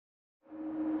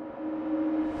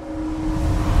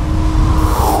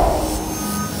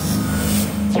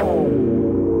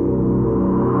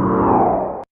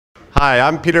Hi,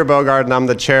 I'm Peter Bogard, and I'm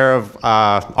the chair of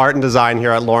Art and Design here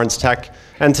at Lawrence Tech.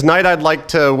 And tonight I'd like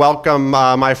to welcome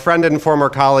my friend and former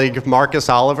colleague, Marcus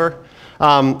Oliver.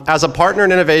 As a partner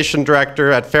and innovation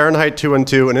director at Fahrenheit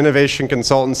 212, an innovation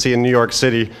consultancy in New York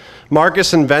City,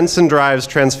 Marcus invents and drives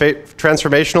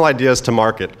transformational ideas to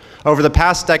market. Over the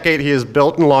past decade, he has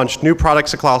built and launched new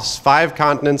products across 5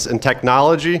 continents in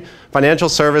technology, financial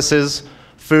services,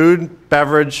 food,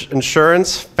 beverage,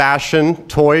 insurance, fashion,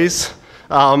 toys,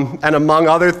 and among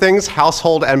other things,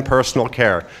 household and personal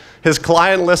care. His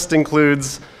client list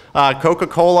includes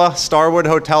Coca-Cola, Starwood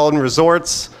Hotel and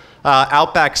Resorts,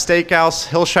 Outback Steakhouse,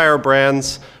 Hillshire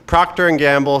Brands, Procter &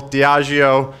 Gamble,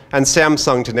 Diageo, and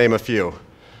Samsung, to name a few.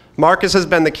 Marcus has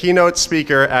been the keynote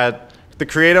speaker at the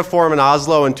Creative Forum in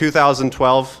Oslo in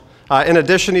 2012. In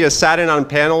addition, he has sat in on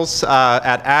panels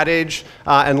at AdAge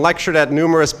and lectured at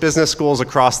numerous business schools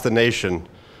across the nation.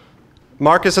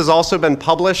 Marcus has also been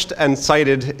published and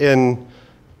cited in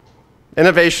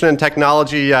innovation and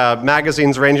technology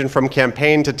magazines ranging from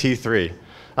Campaign to T3.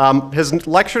 His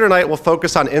lecture tonight will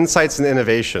focus on insights and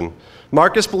innovation.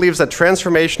 Marcus believes that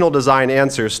transformational design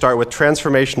answers start with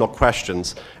transformational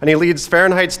questions, and he leads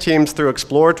Fahrenheit's teams through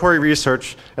exploratory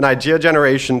research and idea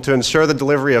generation to ensure the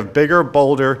delivery of bigger,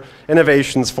 bolder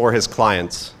innovations for his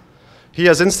clients. He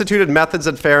has instituted methods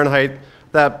at Fahrenheit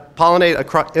that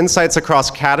pollinate insights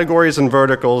across categories and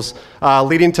verticals,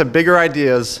 leading to bigger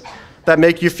ideas that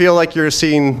make you feel like you're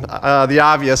seeing the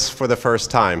obvious for the first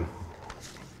time.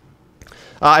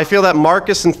 I feel that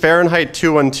Marcus and Fahrenheit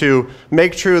 212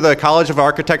 make true the College of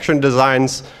Architecture and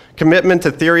Design's commitment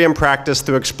to theory and practice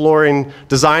through exploring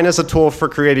design as a tool for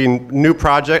creating new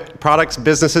products,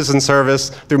 businesses, and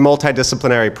service through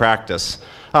multidisciplinary practice.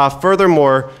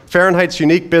 Furthermore, Fahrenheit's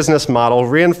unique business model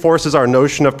reinforces our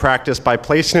notion of practice by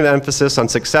placing an emphasis on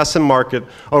success in market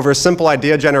over simple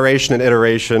idea generation and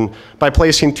iteration by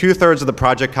placing 2/3 of the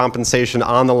project compensation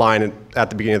on the line at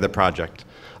the beginning of the project.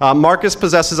 Marcus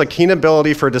possesses a keen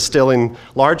ability for distilling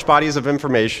large bodies of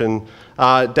information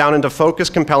down into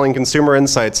focused, compelling consumer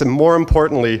insights, and more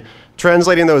importantly,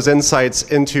 translating those insights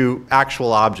into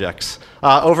actual objects.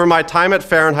 Over my time at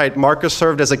Fahrenheit, Marcus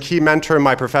served as a key mentor in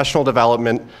my professional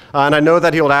development, and I know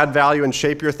that he will add value and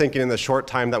shape your thinking in the short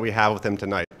time that we have with him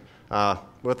tonight.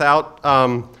 Without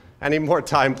any more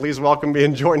time, please welcome me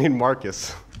in joining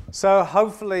Marcus. So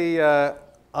hopefully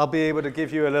I'll be able to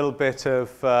give you a little bit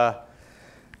of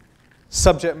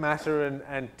subject matter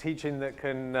and teaching that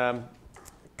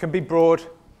can be broad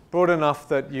enough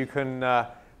that you can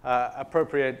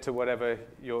appropriate to whatever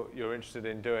you're interested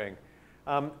in doing.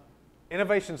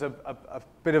 Innovation's a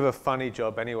bit of a funny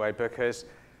job anyway, because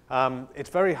it's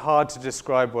very hard to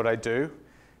describe what I do.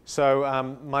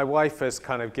 So my wife has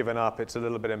kind of given up. It's a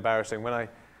little bit embarrassing. When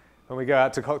we go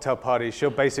out to cocktail parties, she'll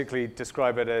basically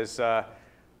describe it as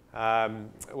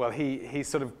well, he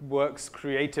sort of works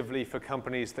creatively for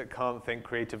companies that can't think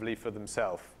creatively for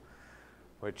themselves,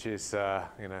 which is,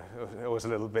 you know, always a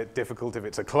little bit difficult if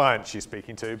it's a client she's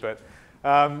speaking to. But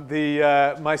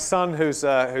my son, who's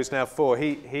now 4,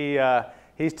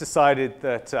 he's decided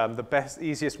that the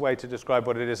easiest way to describe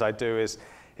what it is I do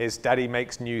is Daddy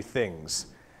makes new things.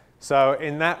 So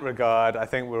in that regard, I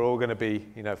think we're all going to be,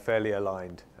 you know, fairly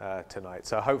aligned tonight.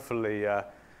 So hopefully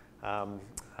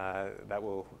that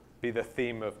will be the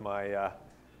theme of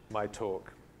my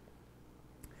talk.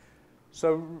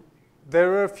 So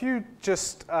there are a few,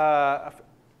 just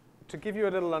to give you a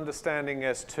little understanding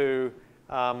as to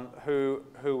who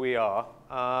we are.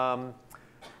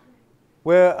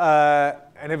 We're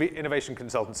an innovation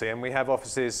consultancy, and we have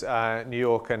offices New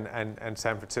York and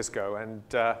San Francisco. And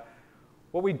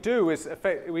what we do is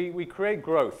we create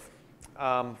growth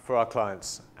for our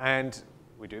clients, and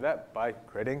we do that by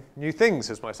creating new things,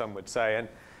 as my son would say.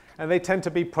 And they tend to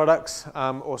be products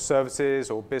or services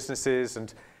or businesses.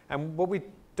 And what we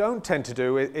don't tend to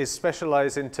do is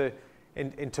specialize into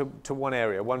one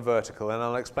area, one vertical. And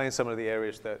I'll explain some of the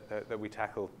areas that we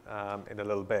tackle in a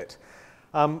little bit.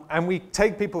 And we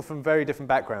take people from very different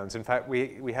backgrounds. In fact,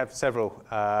 we have several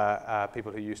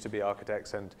people who used to be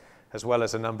architects, and as well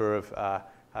as a number of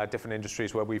different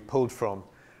industries where we've pulled from.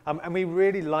 And we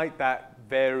really like that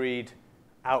varied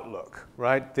outlook,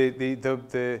 right?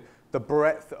 The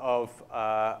breadth of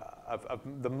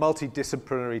the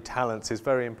multidisciplinary talents is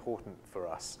very important for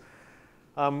us.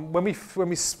 When we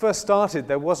first started,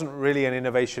 there wasn't really an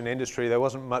innovation industry. There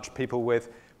wasn't much people with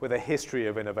a history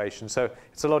of innovation. So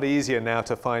it's a lot easier now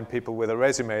to find people with a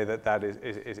resume that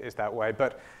is that way.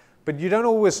 But you don't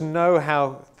always know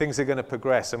how things are going to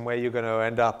progress and where you're going to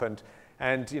end up.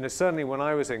 And you know, certainly when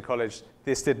I was in college,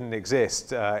 this didn't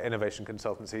exist, innovation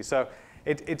consultancy. So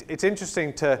it's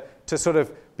interesting to sort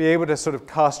of be able to sort of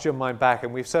cast your mind back,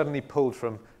 and we've certainly pulled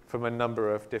from a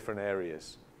number of different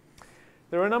areas.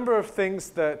 There are a number of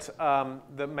things that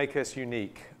make us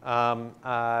unique,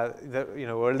 that, you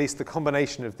know, or at least the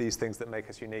combination of these things that make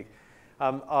us unique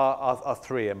are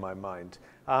three in my mind.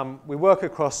 We work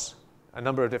across a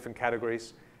number of different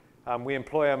categories. We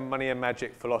employ a money and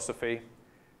magic philosophy,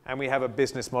 and we have a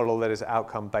business model that is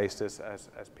outcome-based, as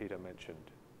Peter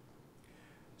mentioned.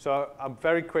 So I'll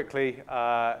very quickly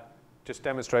just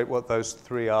demonstrate what those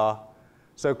three are.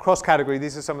 So cross-category,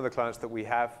 these are some of the clients that we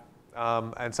have.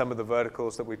 And some of the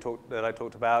verticals that I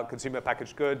talked about: consumer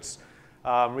packaged goods,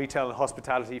 retail and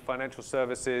hospitality, financial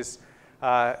services,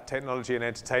 technology and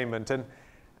entertainment.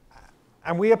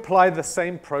 And we apply the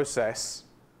same process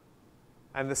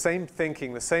and the same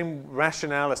thinking, the same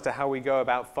rationale as to how we go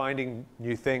about finding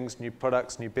new things, new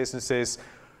products, new businesses,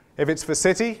 if it's for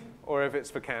Citi or if it's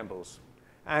for Campbell's.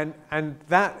 And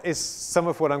that is some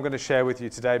of what I'm going to share with you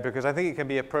today, because I think it can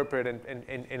be appropriate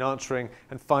in answering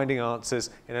and finding answers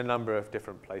in a number of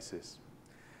different places.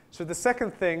 So the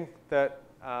second thing that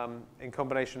in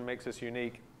combination makes us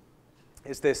unique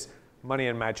is this money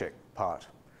and magic part.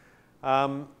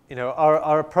 You know,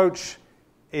 our approach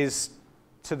is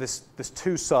to there's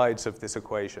two sides of this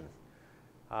equation.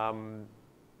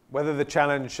 Whether the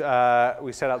challenge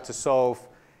we set out to solve,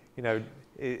 you know,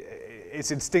 it's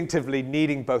instinctively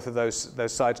needing both of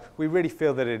those sides. We really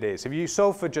feel that it is. If you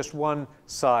solve for just one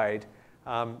side,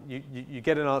 you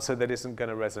get an answer that isn't going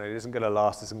to resonate, isn't going to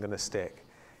last, isn't going to stick.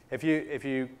 If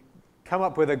you come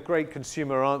up with a great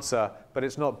consumer answer, but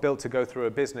it's not built to go through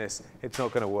a business, it's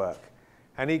not going to work.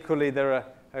 And equally, there are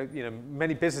you know,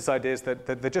 many business ideas that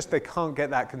they can't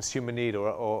get that consumer need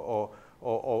or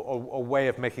way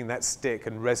of making that stick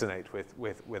and resonate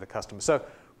with a customer. So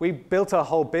we built our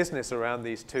whole business around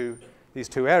these two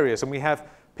areas, and we have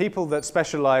people that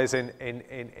specialize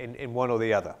in one or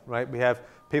the other, right? We have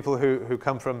people who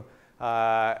come from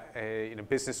you know,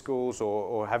 business schools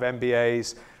or have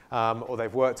MBAs, or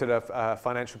they've worked at a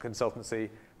financial consultancy.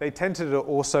 They tend to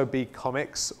also be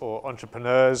comics or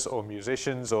entrepreneurs or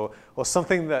musicians or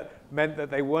something that meant that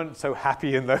they weren't so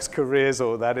happy in those careers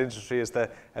or that industry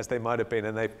as they might have been,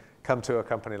 and they've come to a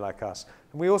company like us.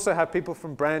 And we also have people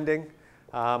from branding,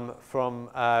 from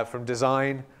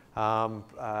design,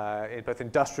 both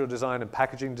industrial design and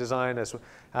packaging design,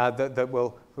 that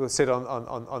will sit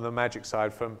on the magic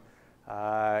side. From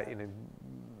you know,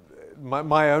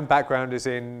 my own background is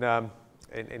in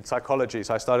psychology,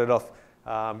 so I started off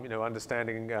you know,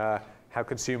 understanding how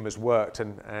consumers worked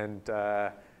and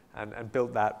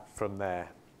built that from there.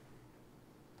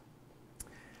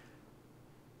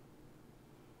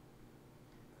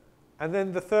 And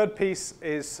then the third piece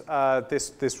is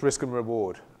this risk and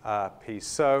reward piece.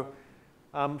 So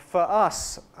for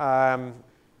us,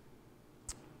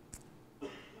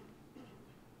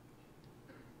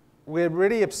 we're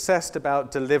really obsessed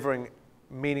about delivering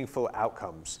meaningful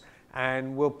outcomes,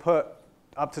 and we'll put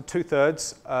up to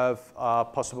 2/3 of our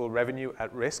possible revenue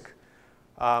at risk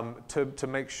to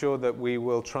make sure that we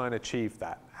will try and achieve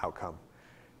that outcome.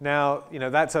 Now, you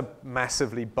know, that's a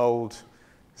massively bold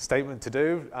statement to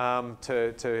do,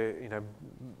 to you know,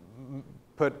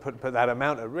 put that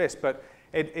amount at risk, but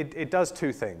it does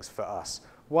two things for us.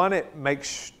 One, it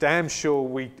makes damn sure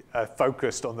we are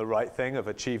focused on the right thing of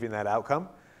achieving that outcome,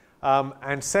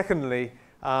 and secondly,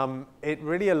 it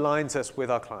really aligns us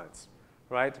with our clients,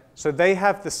 right? So they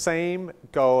have the same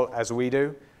goal as we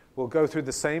do. We'll go through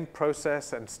the same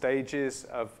process and stages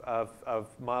of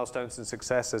milestones and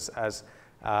success as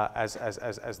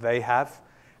they have.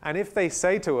 And if they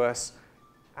say to us,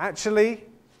 actually,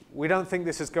 we don't think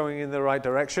this is going in the right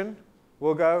direction,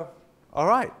 we'll go, all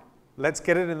right, let's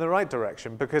get it in the right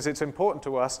direction, because it's important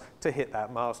to us to hit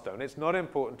that milestone. It's not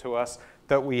important to us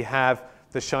that we have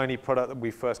the shiny product that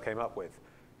we first came up with.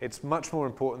 It's much more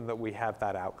important that we have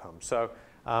that outcome. So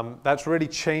that's really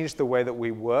changed the way that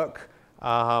we work.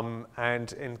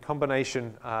 And in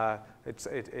combination of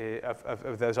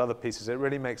those other pieces, it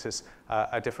really makes us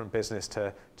a different business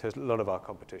to a lot of our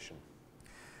competition.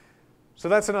 So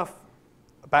that's enough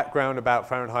background about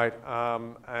Fahrenheit.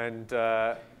 And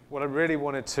what I really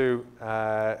wanted to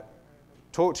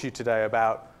talk to you today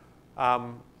about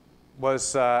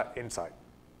was insight.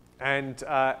 And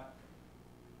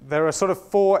there are sort of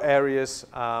 4 areas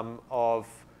of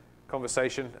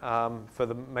conversation for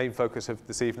the main focus of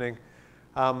this evening.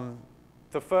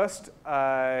 The first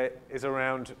is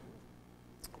around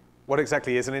what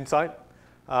exactly is an insight.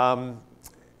 So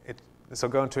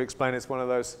I'm going to explain. It's one of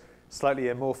those slightly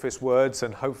amorphous words,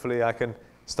 and hopefully I can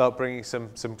start bringing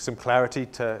some clarity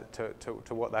to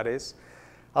what that is.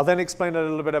 I'll then explain a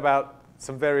little bit about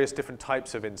some various different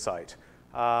types of insight,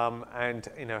 and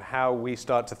how we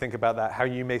start to think about that, how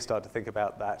you may start to think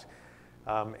about that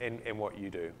in what you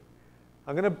do.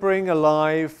 I'm going to bring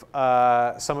alive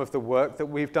some of the work that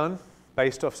we've done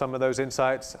based off some of those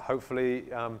insights, hopefully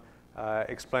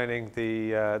explaining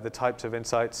the types of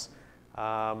insights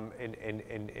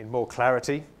in more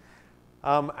clarity,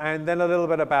 and then a little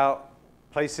bit about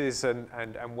places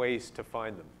and ways to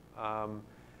find them.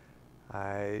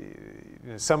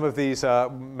 Some of these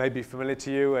may be familiar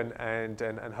to you,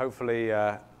 and hopefully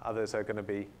others are going to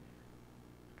be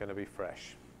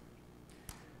fresh.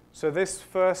 So this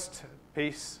first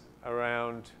piece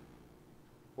around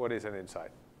what is an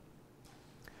insight.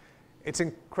 It's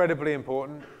incredibly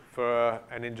important for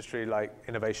an industry like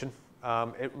innovation.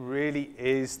 It really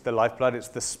is the lifeblood. It's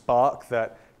the spark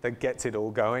that gets it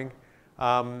all going.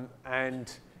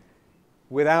 And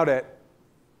without it,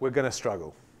 we're going to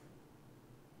struggle.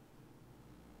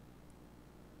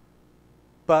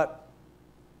 But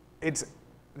it's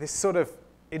this sort of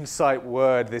insight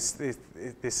word, this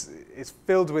is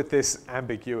filled with this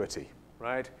ambiguity,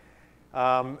 right?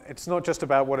 It's not just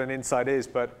about what an insight is,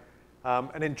 but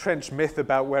an entrenched myth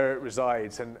about where it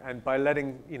resides, and by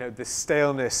letting this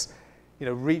staleness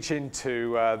reach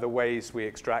into the ways we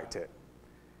extract it.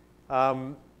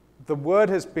 The word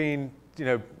has been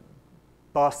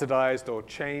bastardized or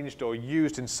changed or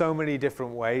used in so many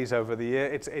different ways over the year.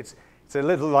 It's a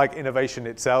little like innovation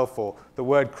itself, or the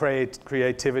word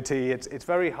creativity. It's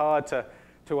very hard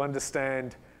to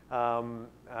understand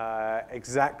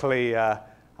exactly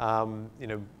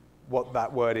what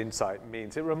that word insight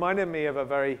means. It reminded me of a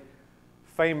very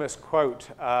famous quote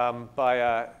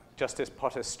by Justice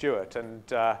Potter Stewart, and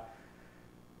the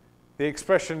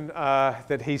expression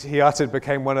that he uttered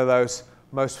became one of those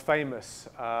most famous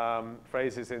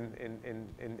phrases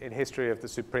in history of the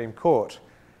Supreme Court.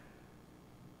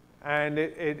 And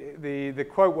the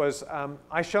quote was,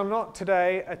 "I shall not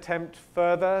today attempt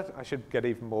further," I should get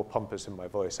even more pompous in my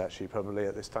voice actually probably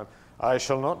at this time, "I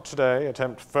shall not today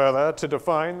attempt further to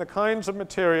define the kinds of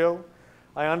material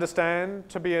I understand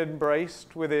to be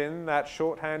embraced within that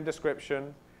shorthand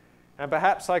description, and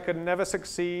perhaps I could never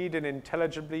succeed in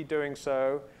intelligibly doing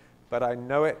so, but I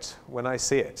know it when I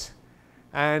see it."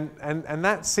 And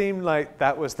that seemed like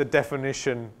that was the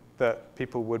definition that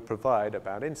people would provide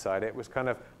about insight. It was kind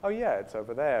of, oh yeah, it's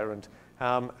over there, and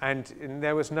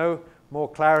there was no more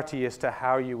clarity as to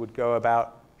how you would go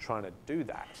about trying to do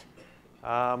that.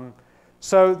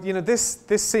 So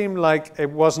this seemed like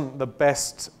it wasn't the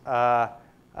best the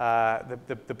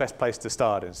best place to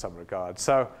start in some regards.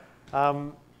 So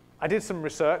I did some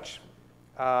research.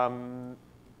 I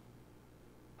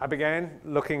began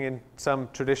looking in some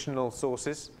traditional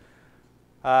sources.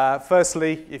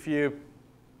 Firstly, if you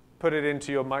put it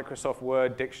into your Microsoft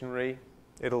Word dictionary,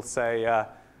 it'll say,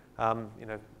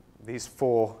 these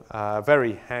four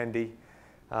very handy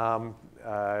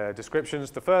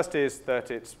descriptions. The first is that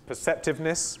it's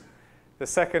perceptiveness. The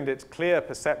second, it's clear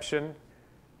perception.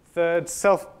 Third,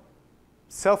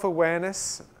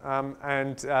 self-awareness.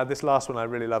 And this last one, I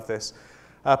really love this.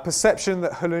 Perception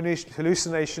that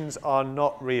hallucinations are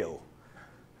not real.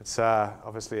 It's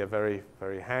obviously a very,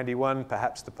 very handy one.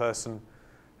 Perhaps the person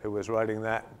who was writing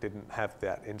that didn't have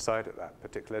that insight at that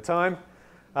particular time.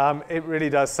 It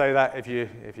really does say that if you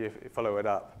follow it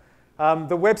up.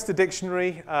 The Webster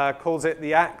Dictionary calls it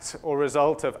the act or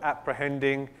result of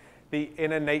apprehending the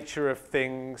inner nature of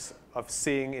things, of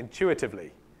seeing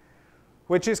intuitively,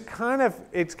 which is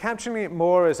it's capturing it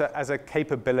more as a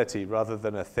capability rather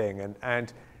than a thing,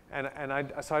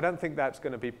 so I don't think that's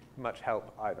going to be much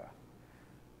help either.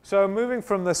 So moving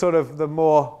from the sort of the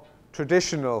more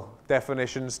traditional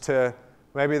definitions to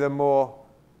maybe the more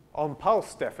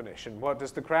on-pulse definition. What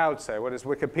does the crowd say? What does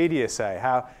Wikipedia say?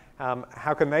 How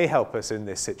can they help us in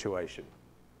this situation?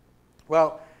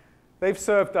 Well, they've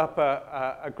served up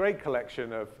a great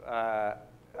collection of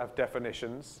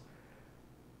definitions.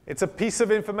 It's a piece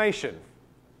of information.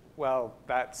 Well,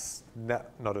 that's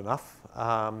not enough.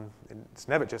 It's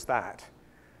never just that.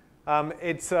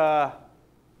 It's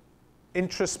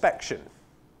introspection.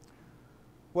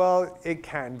 Well, it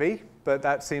can be, but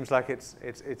that seems like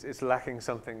it's lacking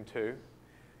something too.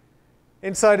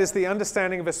 Insight is the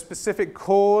understanding of a specific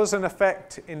cause and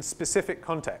effect in specific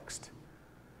context.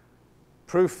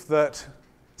 Proof that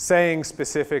saying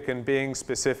specific and being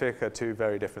specific are two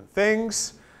very different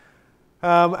things.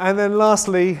 And then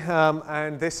lastly,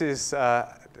 and this is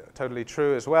totally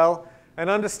true as well, an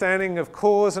understanding of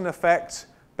cause and effect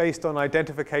based on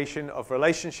identification of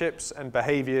relationships and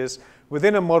behaviors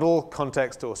within a model,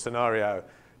 context, or scenario.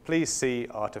 Please see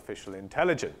artificial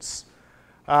intelligence.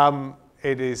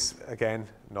 It is, again,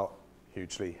 not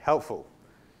hugely helpful.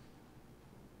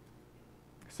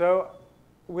 So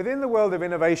within the world of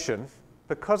innovation,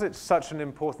 because it's such an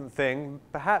important thing,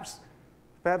 perhaps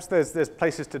there's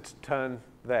places to turn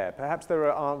there. Perhaps there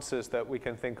are answers that we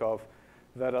can think of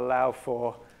that allow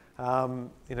for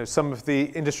some of the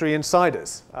industry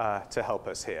insiders to help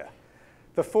us here.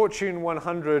 The Fortune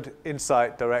 100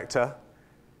 Insight Director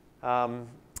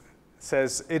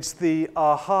says it's the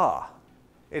aha.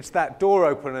 It's that door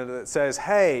opener that says,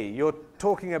 hey, you're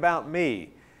talking about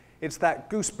me. It's that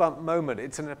goosebump moment.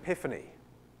 It's an epiphany.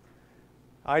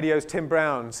 IDEO's Tim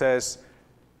Brown says,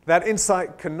 that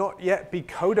insight cannot yet be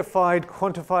codified,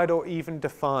 quantified, or even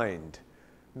defined.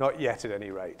 Not yet, at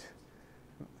any rate.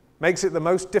 Makes it the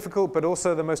most difficult, but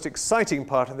also the most exciting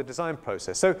part of the design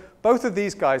process. So both of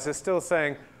these guys are still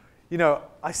saying,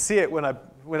 I see it when I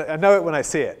know it when I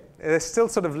see it. They're still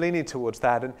sort of leaning towards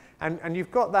that. And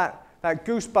you've got that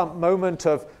goosebump moment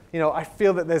of, I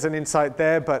feel that there's an insight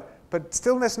there, but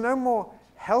still there's no more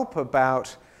help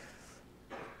about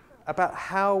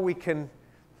how we can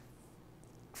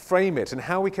frame it and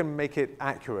how we can make it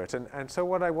accurate. And so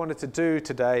what I wanted to do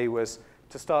today was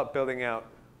to start building out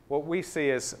what we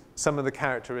see as some of the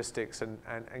characteristics and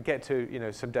get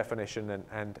to some definition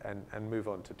and move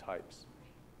on to types.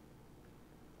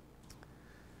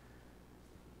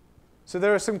 So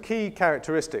there are some key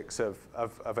characteristics of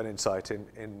an insight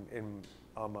in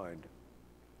our mind.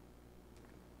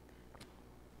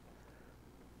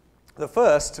 The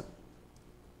first,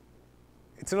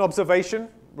 it's an observation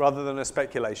rather than a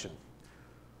speculation,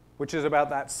 which is about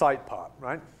that sight part,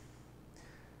 right?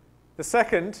 The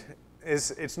second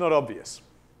is it's not obvious,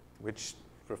 which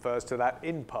refers to that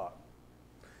in part.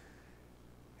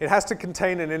 It has to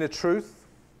contain an inner truth.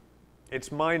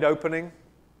 It's mind-opening.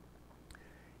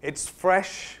 It's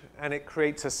fresh, and it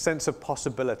creates a sense of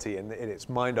possibility in its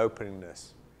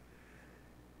mind-openingness.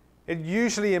 It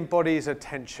usually embodies a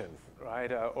tension,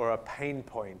 right, or a pain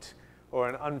point, or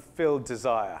an unfilled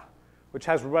desire, which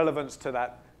has relevance to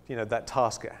that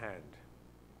task at hand.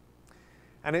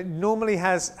 And it normally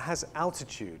has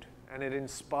altitude, and it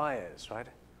inspires, right?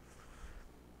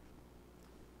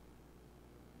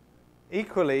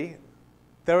 Equally,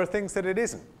 there are things that it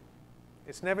isn't.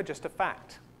 It's never just a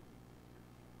fact.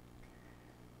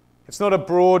 It's not a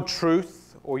broad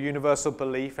truth or universal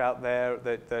belief out there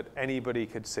that anybody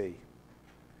could see.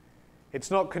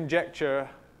 It's not conjecture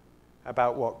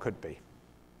about what could be.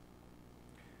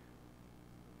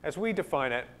 As we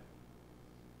define it,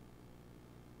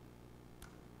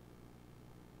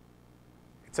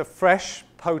 it's a fresh,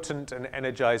 potent, and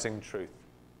energizing truth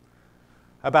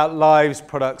about lives,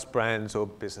 products, brands, or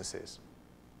businesses.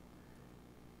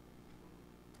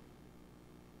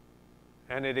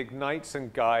 And it ignites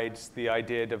and guides the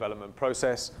idea development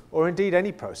process, or indeed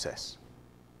any process,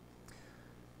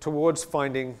 towards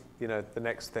finding the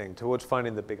next thing, towards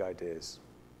finding the big ideas.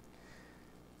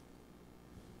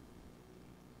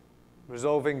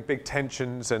 Resolving big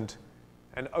tensions and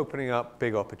opening up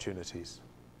big opportunities.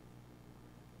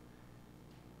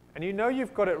 And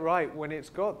you've got it right when it's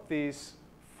got these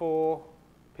 4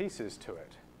 pieces to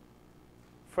it.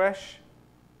 Fresh,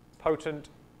 potent,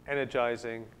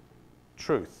 energizing,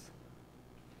 truth.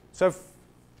 So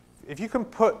if you can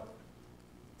put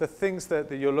the things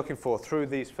that you're looking for through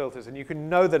these filters, and you can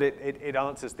know that it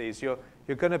answers these, you're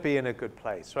going to be in a good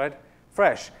place, right?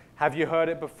 Fresh, have you heard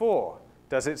it before?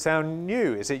 Does it sound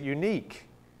new? Is it unique?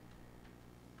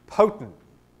 Potent,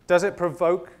 does it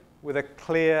provoke with a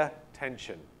clear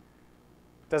tension?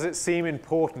 Does it seem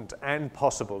important and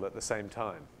possible at the same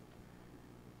time?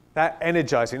 That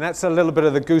energizing, that's a little bit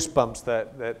of the goosebumps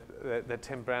that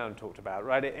Tim Brown talked about,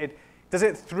 right? Does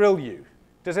it thrill you?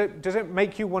 Does it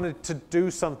make you want to do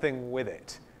something with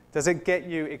it? Does it get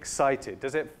you excited?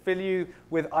 Does it fill you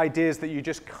with ideas that you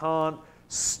just can't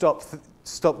stop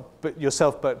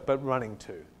yourself but running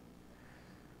to?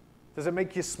 Does it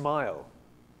make you smile?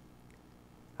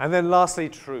 And then lastly,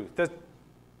 truth.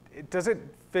 Does it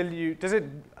fill you? Does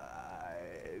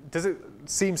it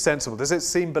seem sensible? Does it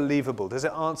seem believable? Does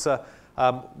it answer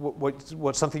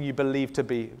what something you believe to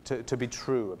be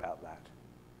true about that?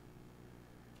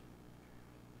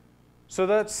 So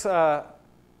that's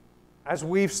as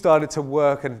we've started to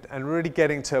work and really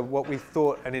getting to what we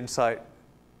thought an insight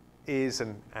is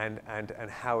and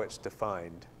how it's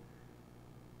defined.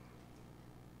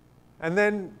 And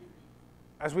then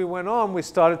as we went on, we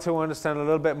started to understand a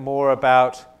little bit more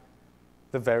about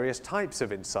the various types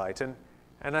of insight.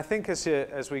 And I think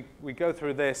as we go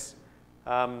through this,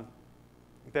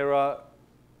 there are,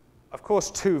 of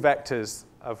course, 2 vectors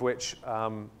of which,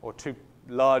 or 2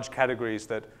 large categories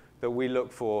that we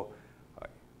look for.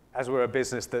 as we're a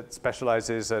business that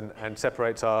specializes and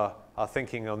separates our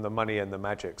thinking on the money and the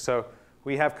magic. So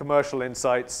we have commercial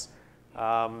insights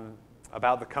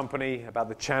about the company, about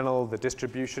the channel, the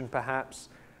distribution perhaps,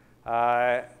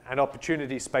 and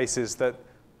opportunity spaces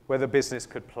where the business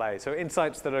could play. So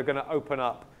insights that are going to open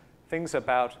up things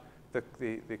about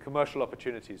the commercial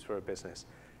opportunities for a business.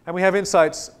 And we have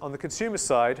insights on the consumer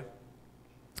side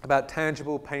about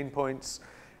tangible pain points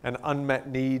and unmet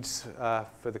needs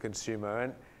for the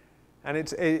consumer. And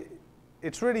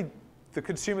it's really the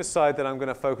consumer side that I'm going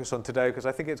to focus on today because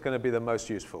I think it's going to be the most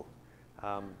useful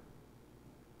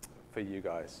for you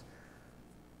guys.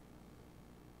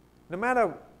 No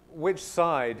matter which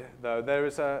side, though,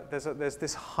 there's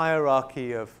this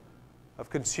hierarchy of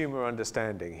consumer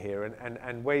understanding here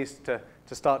and ways to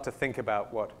start to think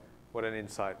about what an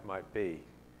insight might be.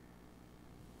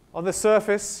 On the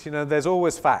surface, there's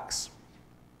always facts.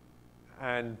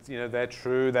 And they're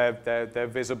true, they're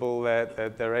visible,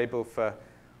 they're able for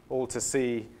all to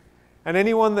see. And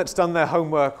anyone that's done their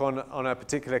homework on a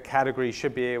particular category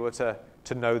should be able to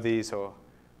know these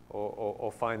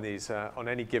or find these on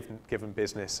any given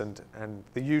business. And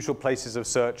the usual places of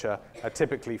search are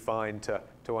typically fine to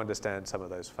understand some of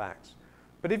those facts.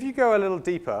 But if you go a little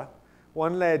deeper,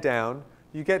 one layer down,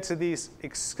 you get to these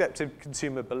accepted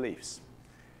consumer beliefs.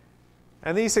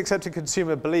 And these accepted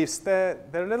consumer beliefs, they're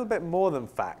a little bit more than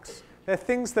facts. They're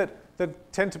things that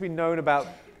tend to be known about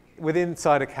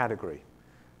inside a category.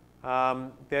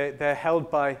 They're held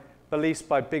by beliefs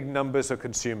by big numbers of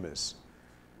consumers.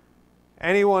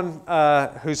 Anyone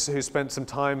who's spent some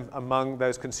time among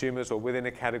those consumers or within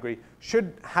a category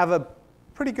should have a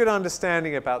pretty good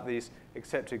understanding about these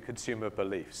accepted consumer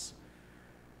beliefs.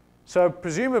 So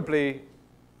presumably,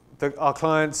 our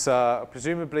clients,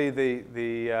 presumably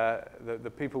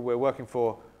the people we're working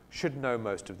for, should know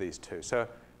most of these too. So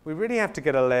we really have to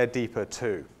get a layer deeper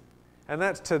too. And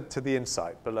that's to the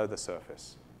insight, below the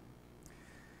surface.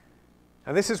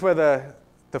 And this is where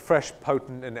the fresh,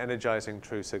 potent, and energizing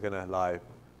truths are going to lie,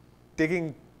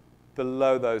 digging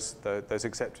below those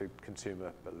accepted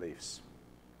consumer beliefs.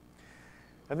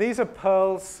 And these are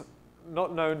pearls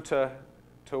not known to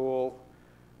all.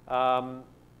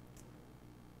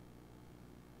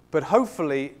 But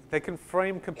hopefully, they can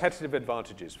frame competitive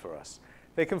advantages for us.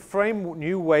 They can frame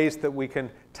new ways that we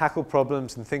can tackle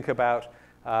problems and think about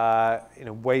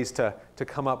ways to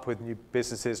come up with new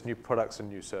businesses, new products, and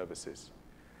new services.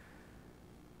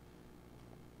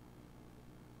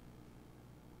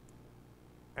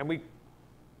 And we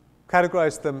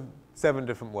categorize them 7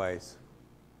 different ways.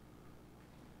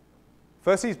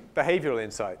 Firstly, behavioral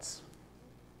insights.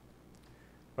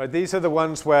 Right, these are the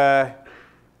ones where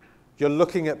you're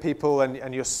looking at people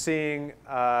and you're seeing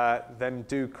them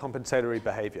do compensatory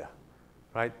behavior,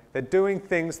 right? They're doing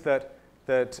things that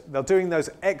they're doing those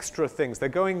extra things. They're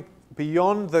going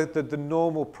beyond the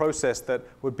normal process that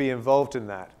would be involved in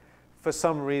that for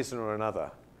some reason or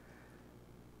another.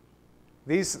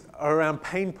 These are around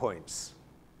pain points.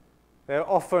 They're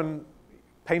often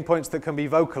pain points that can be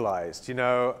vocalized.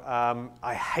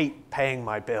 I hate paying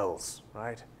my bills,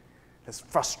 right? This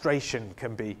frustration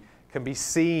can be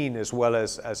seen as well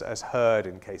as heard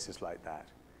in cases like that.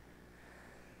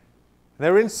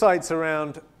 There are insights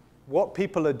around what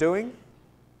people are doing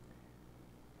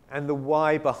and the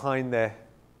why behind their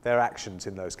actions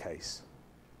in those cases.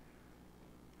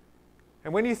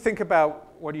 And when you think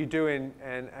about what you do in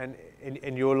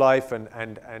your life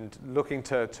and looking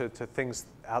to things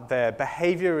out there,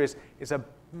 behavior is a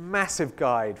massive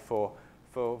guide for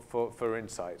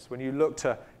insights when you look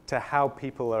to how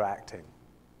people are acting.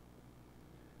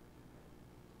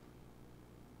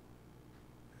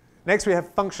 Next, we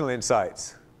have functional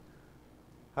insights.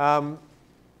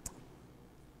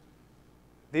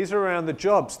 These are around the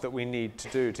jobs that we need to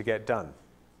do to get done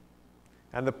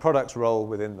and the product's role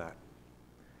within that.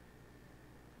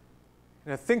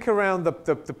 Think around the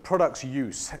product's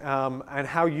use and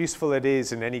how useful it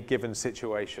is in any given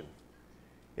situation.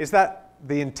 Is that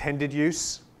the intended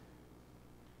use?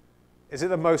 Is it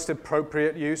the most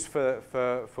appropriate use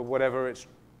for whatever it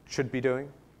should be doing?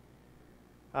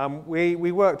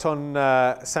 We worked on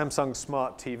Samsung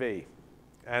Smart TV,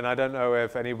 and I don't know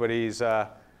if anybody's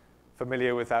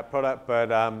familiar with that product,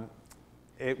 but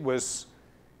it was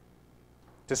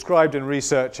described in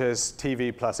research as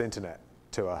TV plus internet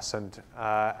to us. And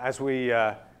as we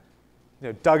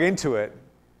dug into it,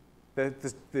 the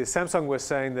Samsung was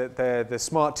saying that the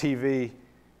Smart TV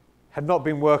had not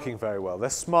been working very well. The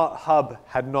Smart Hub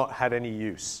had not had any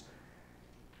use.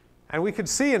 And we could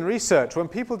see in research, when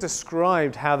people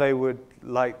described how they would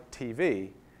like TV,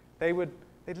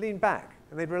 they'd lean back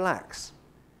and they'd relax.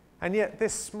 And yet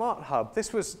this smart hub,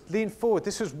 this was lean forward,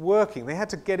 this was working. They had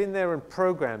to get in there and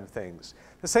program things.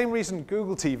 The same reason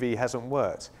Google TV hasn't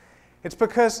worked. It's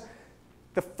because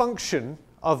the function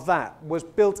of that was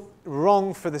built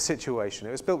wrong for the situation.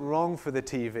 It was built wrong for the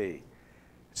TV.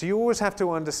 So you always have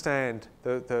to understand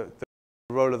the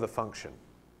role of the function.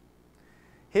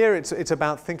 Here it's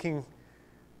about thinking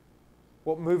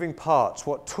what moving parts,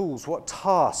 what tools, what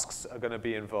tasks are going to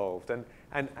be involved,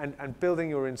 and building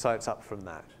your insights up from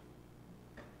that.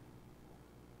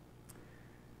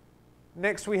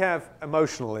 Next we have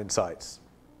emotional insights.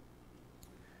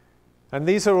 And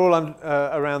these are all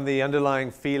around the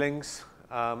underlying feelings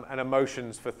and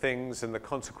emotions for things and the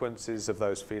consequences of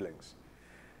those feelings.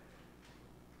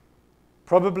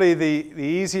 Probably the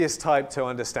easiest type to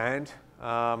understand,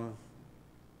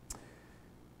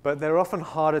 but they're often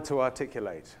harder to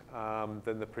articulate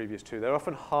than the previous two. They're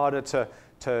often harder to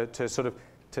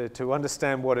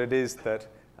understand what it is that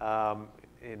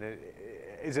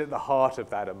is at the heart of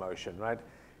that emotion, right?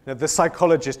 The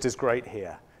psychologist is great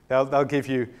here. They'll give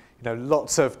you,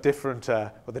 lots of different,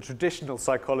 the traditional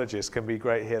psychologists can be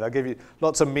great here. They'll give you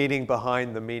lots of meaning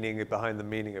behind the meaning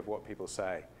of what people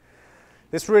say.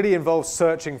 This really involves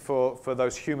searching for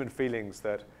those human feelings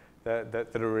that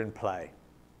are in play.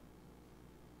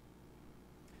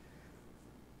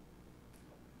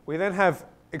 We then have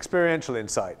experiential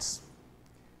insights.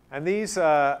 And these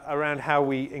are around how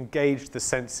we engage the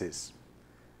senses,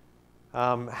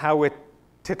 how we're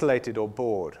titillated or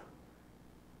bored.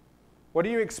 What do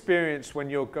you experience when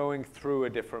you're going through a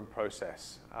different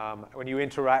process? When you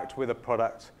interact with a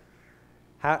product,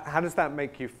 how does that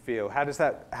make you feel? How's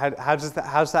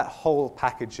that whole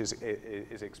package is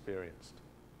experienced?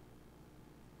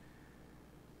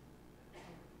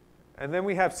 And then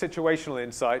we have situational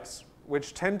insights,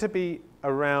 which tend to be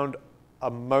around a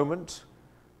moment,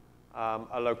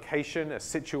 a location, a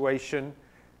situation.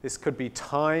 This could be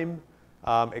time.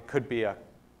 It could be a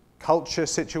culture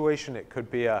situation. It could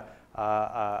be a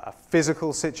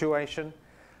physical situation,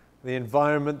 the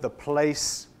environment, the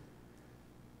place.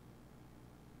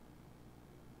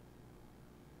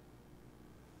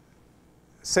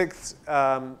 Sixth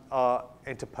are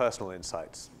interpersonal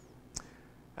insights.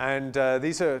 And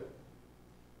these are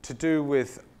to do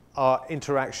with our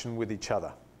interaction with each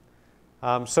other.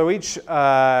 So each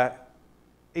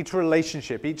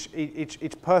relationship,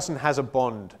 each person has a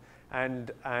bond,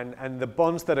 and the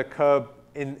bonds that occur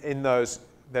in those,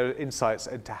 their insights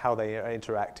into how they are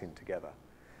interacting together.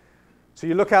 So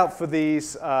you look out for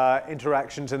these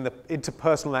interactions and the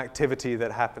interpersonal activity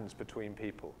that happens between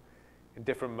people in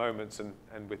different moments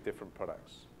and with different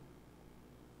products.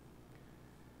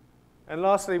 And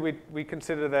lastly, we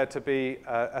consider there to be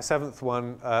a seventh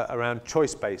one around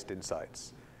choice-based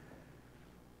insights.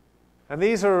 And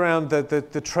these are around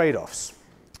the trade-offs.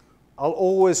 I'll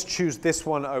always choose this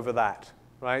one over that,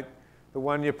 right? The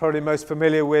one you're probably most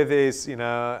familiar with is,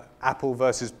 Apple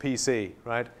versus PC,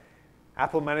 right?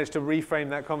 Apple managed to reframe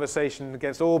that conversation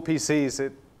against all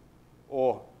PCs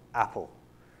or Apple.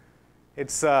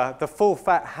 It's the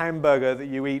full-fat hamburger that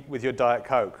you eat with your Diet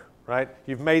Coke, right?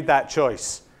 You've made that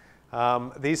choice.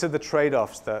 These are the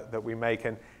trade-offs that we make,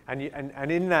 and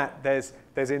in that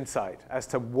there's insight as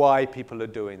to why people are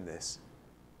doing this.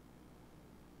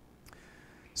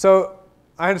 So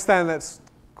I understand that's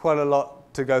quite a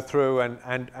lot to go through,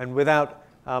 and without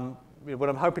what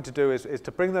I'm hoping to do is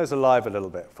to bring those alive a little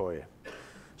bit for you.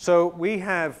 So we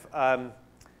have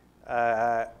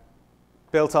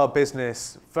built our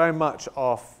business very much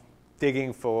off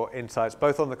digging for insights,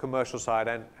 both on the commercial side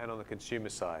and on the consumer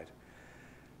side,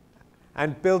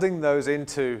 and building those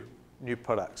into new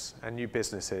products and new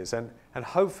businesses. And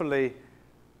hopefully,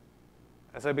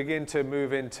 as I begin to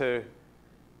move into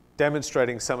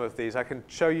demonstrating some of these, I can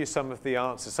show you some of the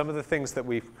answers, some of the things that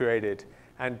we've created,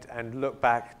 and look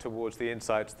back towards the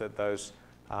insights that those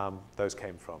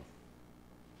came from.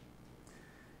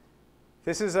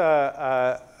 This is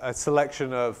a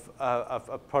selection of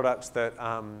products that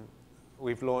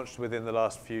we've launched within the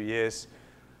last few years.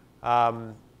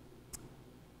 Not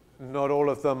all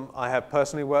of them I have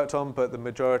personally worked on, but the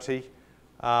majority.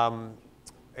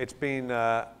 It's been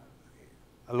a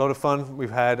lot of fun.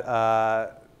 We've had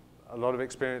a lot of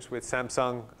experience with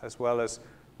Samsung, as well as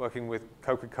working with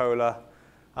Coca-Cola.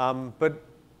 But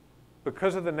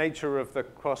because of the nature of the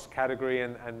cross-category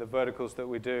and the verticals that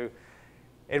we do,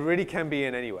 it really can be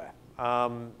in anywhere.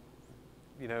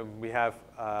 We have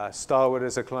Starwood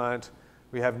as a client.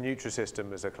 We have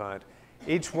Nutrisystem as a client.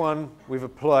 Each one we've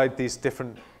applied these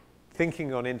different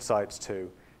thinking on insights to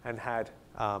and had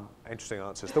interesting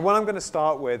answers. The one I'm going to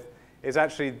start with is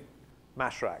actually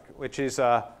Mashrak, which is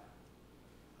a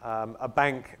a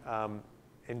bank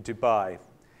in Dubai.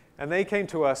 And they came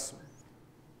to us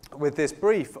with this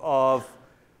brief of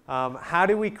how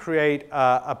do we create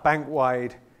a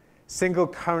bank-wide single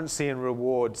currency and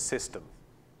reward system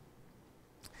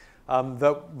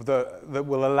that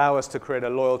will allow us to create a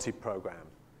loyalty program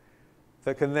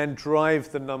that can then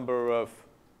drive the number of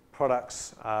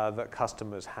products that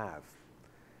customers have.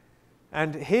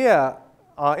 And here,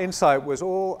 our insight was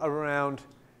all around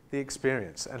the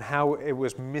experience and how it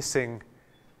was missing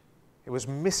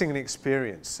an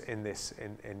experience in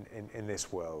this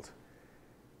world.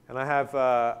 And I have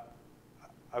a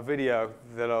video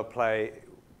that I'll play.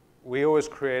 We always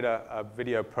create a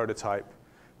video prototype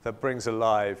that brings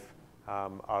alive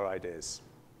our ideas.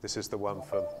 This is the one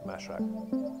from Mashrak.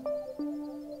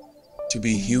 To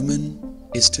be human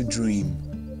is to dream.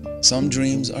 Some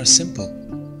dreams are simple,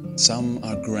 some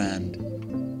are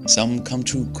grand, some come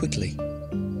true quickly,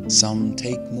 some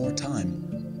take more time.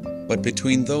 But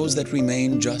between those that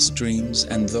remain just dreams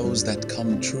and those that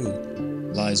come true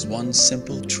lies one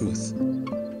simple truth.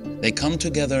 They come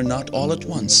together not all at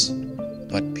once,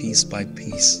 but piece by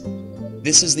piece.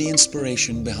 This is the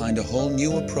inspiration behind a whole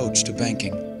new approach to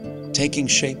banking, taking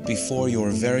shape before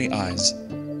your very eyes.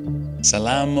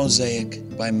 Salam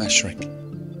Mosaic by Mashrak.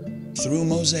 Through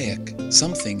Mosaic,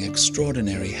 something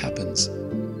extraordinary happens.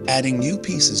 Adding new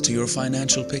pieces to your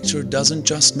financial picture doesn't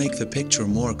just make the picture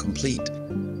more complete.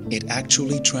 It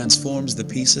actually transforms the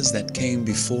pieces that came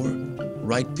before,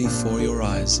 right before your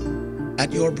eyes.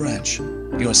 At your branch,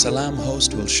 your Salam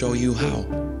host will show you how.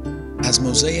 As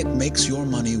Mosaic makes your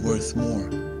money worth more,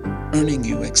 earning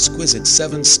you exquisite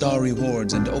 7-star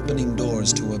rewards and opening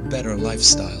doors to a better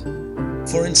lifestyle.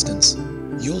 For instance,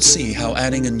 you'll see how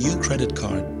adding a new credit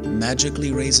card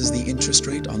magically raises the interest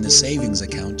rate on the savings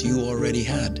account you already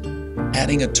had.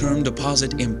 Adding a term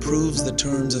deposit improves the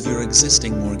terms of your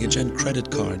existing mortgage and credit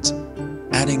cards.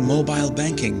 Adding mobile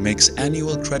banking makes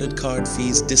annual credit card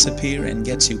fees disappear and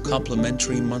gets you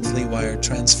complimentary monthly wire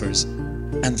transfers.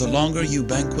 And the longer you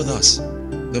bank with us,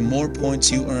 the more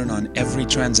points you earn on every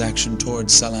transaction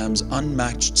towards Salam's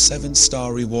unmatched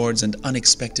 7-star rewards and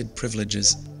unexpected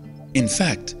privileges. In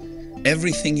fact,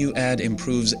 everything you add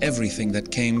improves everything that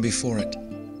came before it,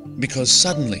 because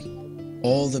suddenly,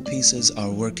 all the pieces are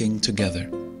working together.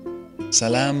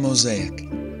 Salam Mosaic,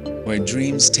 where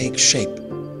dreams take shape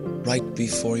right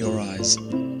before your eyes.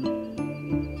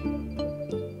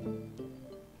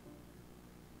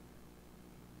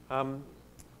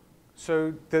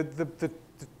 So the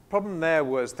problem there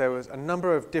was a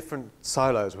number of different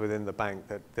silos within the bank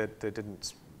that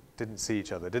didn't see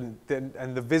each other,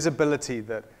 and the visibility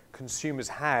that consumers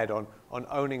had on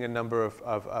owning a number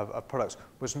of products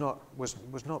was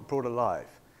not brought alive.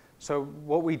 So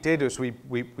what we did is we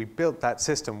built that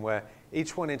system where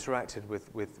each one interacted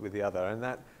with the other, and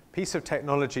that piece of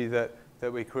technology that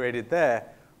we created there,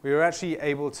 we were actually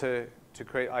able to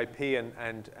create IP,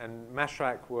 and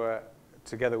Mashrak were,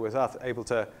 together with us, able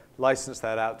to license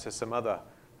that out to some other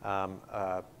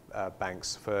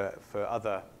banks for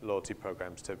other loyalty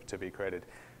programs to be created.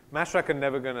 Mashrak are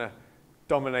never going to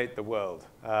dominate the world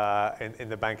in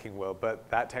the banking world, but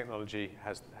that technology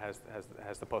has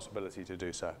the possibility to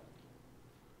do so.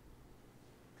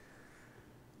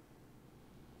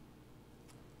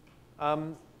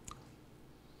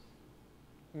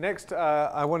 Next,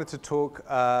 I wanted to talk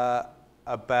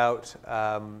about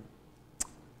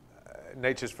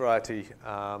nature's variety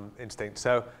instinct.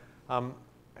 So,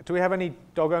 do we have any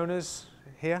dog owners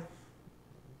here?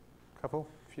 Couple,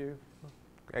 few,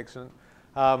 excellent.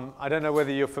 I don't know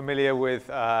whether you're familiar with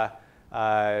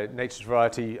nature's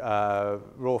variety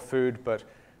raw food, but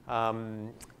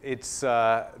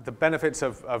the benefits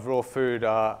of raw food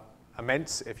are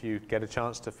immense. If you get a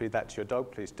chance to feed that to your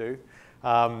dog, please do.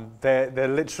 They're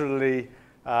literally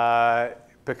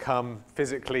become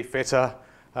physically fitter.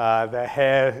 Their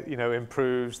hair,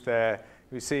 improves.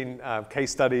 We've seen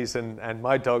case studies, and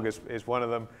my dog is one of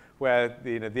them, where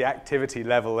the activity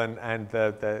level and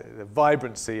the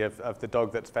vibrancy of the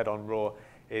dog that's fed on raw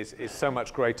is so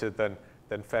much greater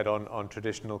than fed on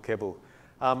traditional kibble.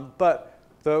 But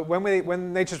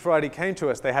when Nature's Variety came to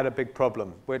us, they had a big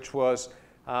problem, which was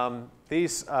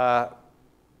these raw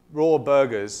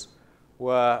burgers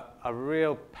were a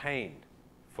real pain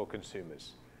for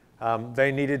consumers.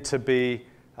 They needed to be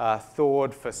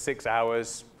thawed for 6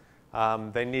 hours.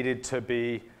 They needed to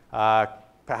be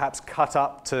perhaps cut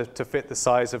up to fit the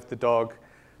size of the dog.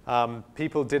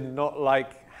 People did not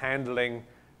like handling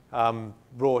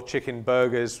raw chicken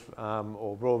burgers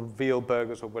or raw veal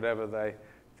burgers or whatever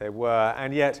they were.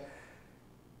 And yet,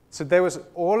 so there was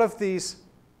all of these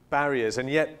barriers, and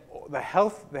yet the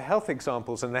health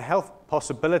examples and the health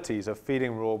possibilities of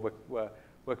feeding raw were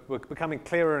becoming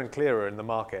clearer and clearer in the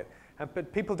market,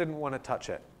 but people didn't want to touch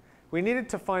it. We needed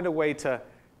to find a way to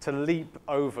leap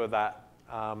over that,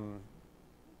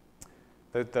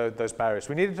 those barriers.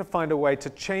 We needed to find a way to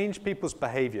change people's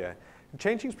behavior. And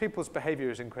changing people's behavior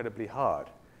is incredibly hard.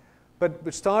 But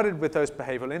we started with those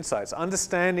behavioral insights,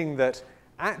 understanding that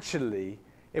actually,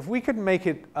 if we could make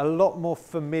it a lot more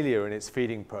familiar in its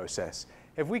feeding process,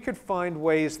 if we could find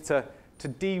ways to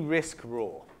de-risk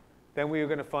raw, then we were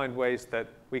going to find ways that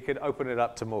we could open it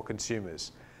up to more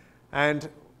consumers. And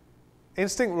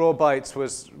Instinct Raw Bites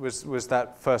was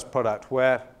that first product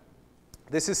where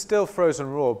this is still frozen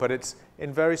raw, but it's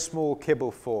in very small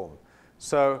kibble form.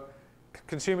 So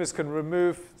consumers can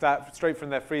remove that straight from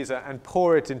their freezer and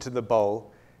pour it into the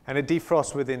bowl, and it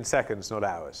defrosts within seconds, not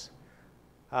hours.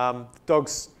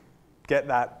 Dogs get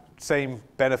that same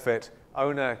benefit.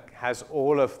 Owner has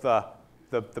all of the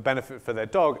benefit for their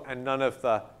dog and none of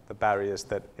the barriers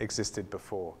that existed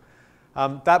before.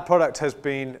 That product has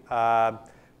been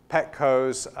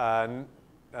Petco's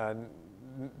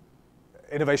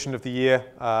Innovation of the Year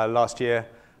last year,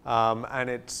 and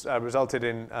it's resulted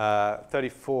in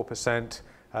 34%.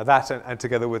 That and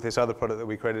together with this other product that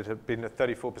we created have been a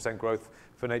 34% growth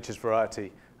for Nature's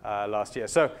Variety last year.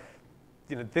 So,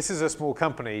 this is a small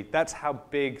company. That's how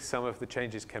big some of the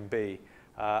changes can be.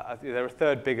 They're a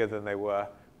third bigger than they were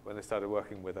when they started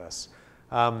working with us.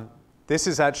 This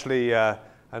is actually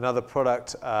another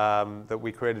product that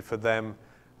we created for them,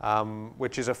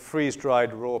 which is a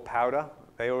freeze-dried raw powder.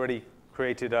 They already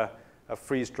created a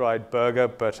freeze-dried burger,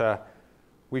 but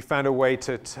we found a way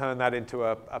to turn that into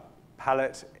a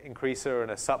palate increaser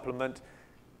and a supplement,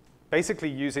 basically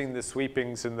using the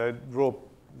sweepings and the raw,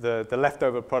 the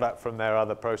leftover product from their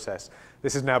other process.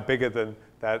 This is now bigger than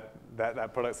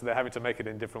that product, so they're having to make it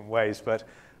in different ways. But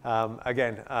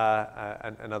again,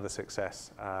 another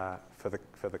success for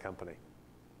the company.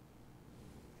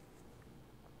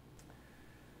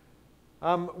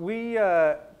 We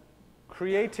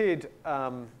created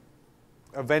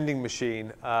a vending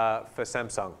machine for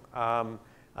Samsung,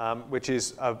 which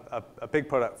is a big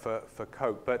product for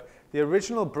Coke. But the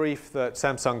original brief that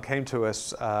Samsung came to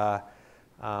us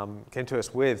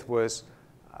with was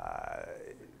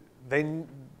the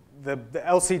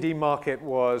LCD market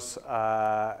was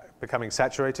becoming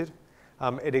saturated.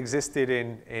 It existed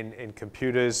in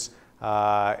computers,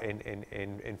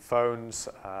 in phones,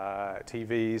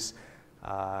 TVs,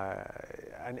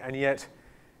 and yet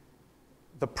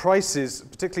the prices,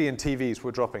 particularly in TVs,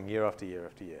 were dropping year after year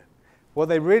after year. What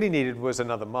they really needed was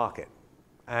another market.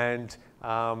 And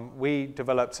we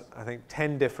developed, I think,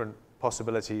 10 different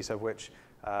possibilities, of which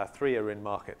 3 are in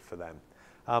market for them.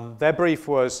 Their brief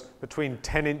was between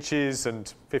 10 inches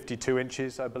and 52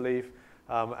 inches, I believe,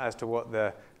 as to what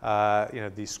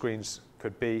these screens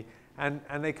could be. And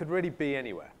they could really be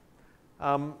anywhere.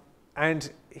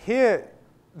 And here,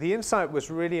 the insight was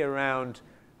really around,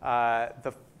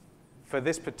 for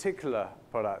this particular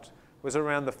product, was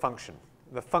around the function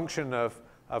of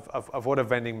what a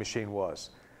vending machine was.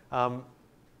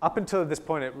 Up until this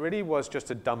point, it really was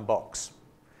just a dumb box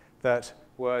that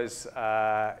was,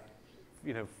 either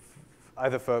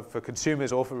for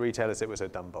consumers or for retailers, it was a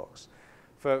dumb box.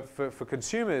 For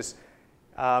consumers,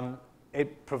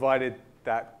 it provided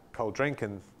that cold drink,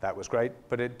 and that was great,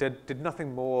 but it did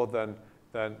nothing more than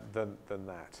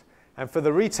that. And for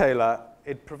the retailer,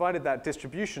 it provided that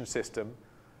distribution system,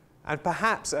 and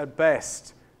perhaps at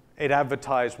best, it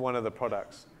advertised one of the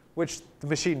products, which the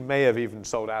machine may have even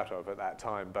sold out of at that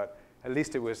time, but at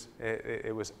least it was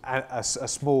a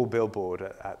small billboard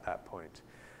at that point.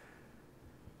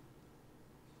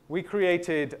 We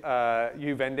created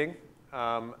U-vending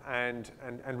and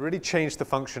really changed the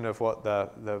function of what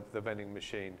the vending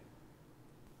machine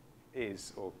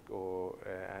is,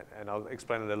 and I'll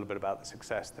explain a little bit about the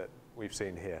success that we've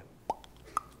seen here.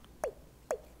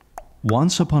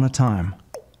 Once upon a time,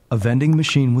 a vending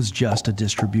machine was just a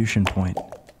distribution point,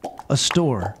 a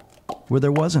store where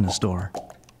there wasn't a store,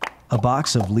 a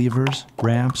box of levers,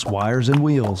 ramps, wires, and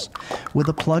wheels with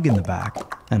a plug in the back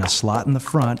and a slot in the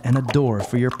front and a door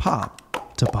for your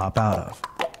pop to pop out of,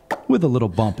 with a little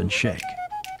bump and shake.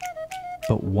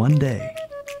 But one day,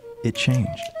 it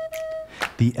changed.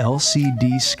 The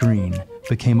LCD screen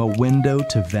became a window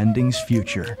to vending's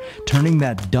future, turning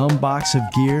that dumb box of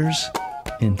gears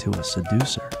into a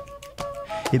seducer.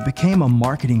 It became a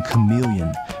marketing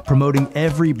chameleon, promoting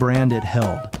every brand it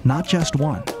held, not just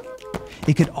one.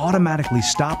 It could automatically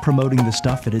stop promoting the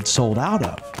stuff it had sold out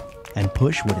of and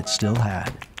push what it still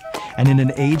had. And in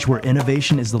an age where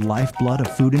innovation is the lifeblood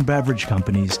of food and beverage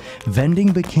companies,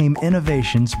 vending became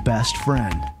innovation's best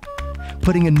friend.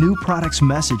 Putting a new product's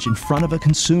message in front of a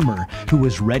consumer who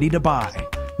was ready to buy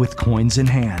with coins in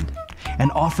hand,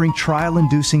 and offering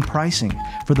trial-inducing pricing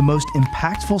for the most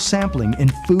impactful sampling in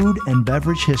food and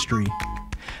beverage history.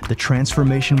 The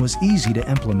transformation was easy to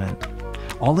implement.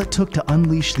 All it took to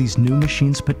unleash these new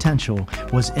machines' potential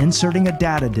was inserting a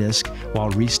data disk while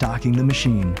restocking the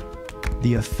machine.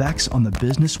 The effects on the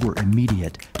business were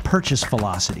immediate: purchase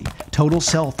velocity, total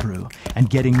sell-through,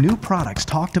 and getting new products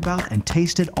talked about and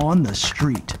tasted on the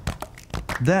street.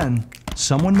 Then,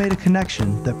 someone made a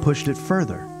connection that pushed it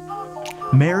further,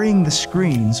 marrying the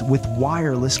screens with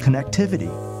wireless connectivity,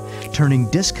 turning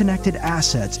disconnected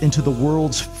assets into the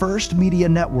world's first media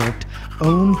network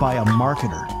owned by a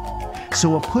marketer.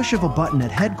 So a push of a button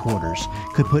at headquarters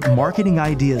could put marketing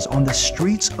ideas on the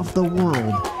streets of the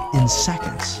world in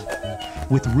seconds.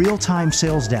 With real-time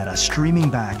sales data streaming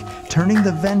back, turning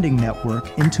the vending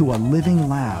network into a living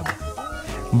lab.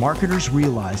 Marketers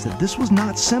realized that this was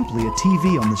not simply a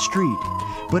TV on the street,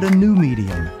 but a new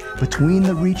medium between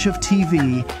the reach of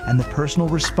TV and the personal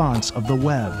response of the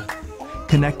web.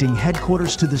 Connecting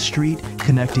headquarters to the street,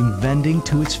 connecting vending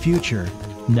to its future.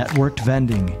 Networked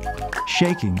vending,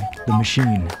 shaking the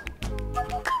machine.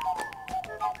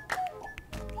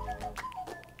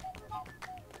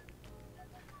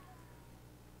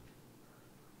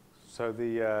 So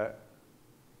the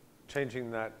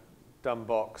changing that dumb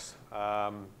box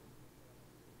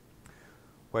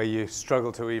where you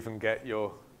struggle to even get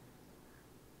your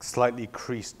slightly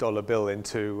creased dollar bill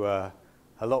into a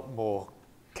lot more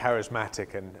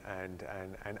charismatic and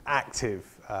active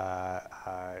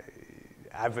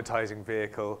advertising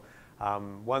vehicle,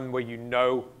 one where you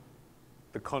know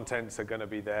the contents are going to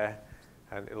be there,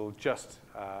 and it'll just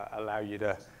allow you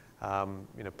to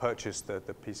purchase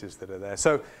the pieces that are there.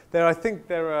 So I think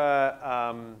there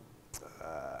are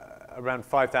around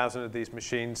 5,000 of these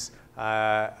machines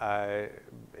in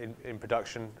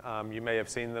production. You may have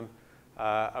seen them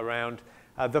around.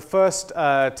 The first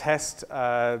test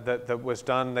that was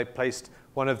done, they placed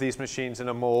one of these machines in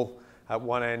a mall at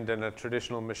one end and a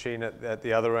traditional machine at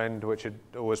the other end, which had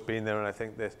always been there. And I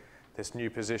think this new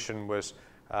position was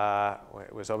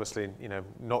obviously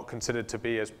not considered to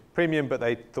be as premium, but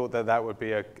they thought that that would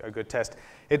be a good test.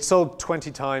 It sold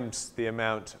 20 times the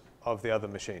amount of the other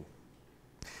machine,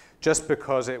 just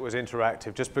because it was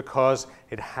interactive, just because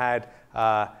it had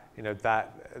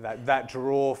that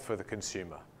draw for the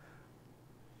consumer.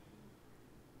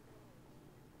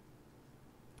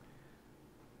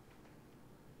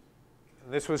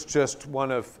 This was just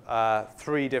one of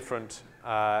 3 different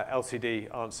LCD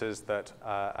answers that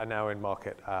are now in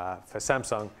market for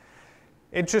Samsung.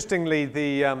 Interestingly,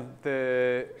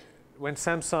 when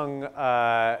Samsung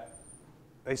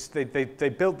they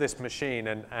built this machine,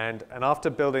 and after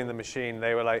building the machine,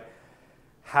 they were like,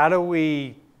 how do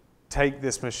we take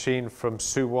this machine from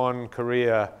Suwon,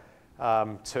 Korea,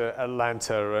 to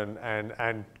Atlanta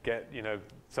and get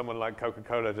someone like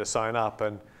Coca-Cola to sign up?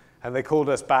 And they called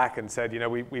us back and said,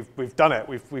 we've done it,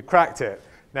 we've cracked it.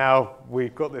 Now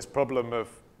we've got this problem of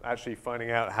actually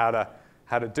finding out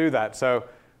how to do that. So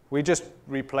we just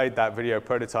replayed that video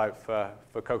prototype for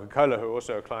Coca-Cola, who are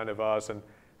also a client of ours, and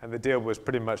the deal was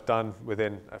pretty much done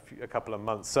within a couple of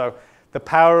months. So the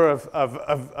power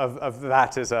of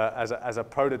that as a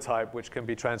prototype, which can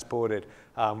be transported,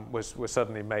 was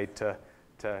suddenly made to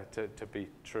be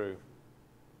true.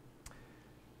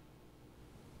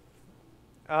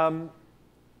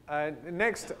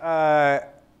 Next,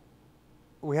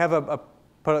 we have a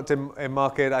product in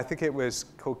market. I think it was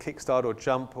called Kickstart or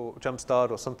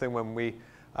Jumpstart or something when we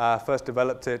first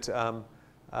developed it.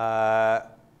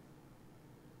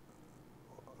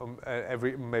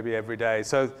 Maybe every day.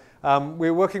 So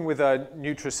we're working with a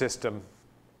Nutrisystem,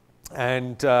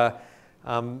 and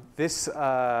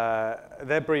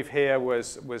their brief here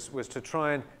was to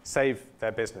try and save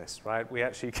their business. Right? We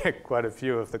actually get quite a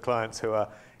few of the clients who are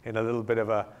in a little bit of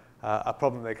a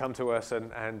problem. They come to us,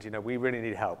 and we really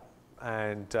need help,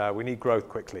 and we need growth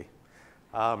quickly.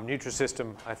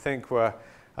 Nutrisystem, I think,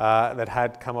 that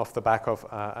had come off the back of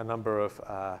a number of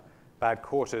bad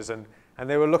quarters, and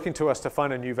they were looking to us to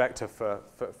find a new vector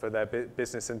for their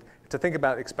business and to think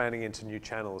about expanding into new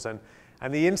channels. And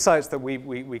the insights that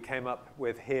we came up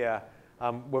with here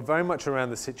were very much around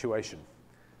the situation.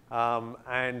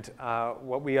 And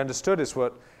what we understood is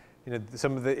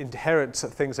some of the inherent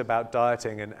things about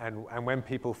dieting and when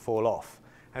people fall off,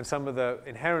 and some of the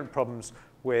inherent problems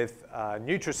with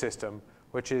Nutrisystem,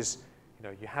 which is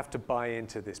you have to buy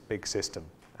into this big system,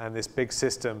 and this big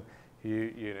system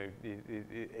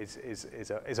is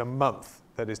a month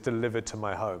that is delivered to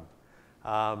my home.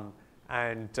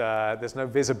 And there's no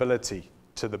visibility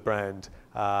to the brand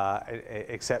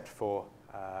except for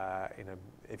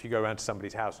if you go around to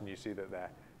somebody's house and you see that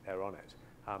they're on it.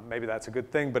 Maybe that's a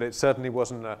good thing, but it certainly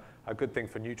wasn't a good thing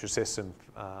for Nutrisys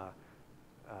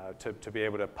to be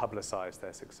able to publicize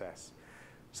their success.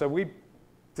 So we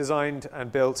designed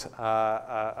and built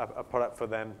a product for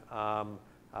them,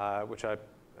 which I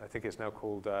think is now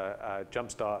called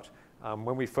Jumpstart.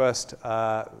 When we first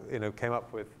came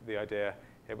up with the idea,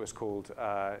 it was called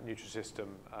Nutrisystem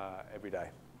Everyday.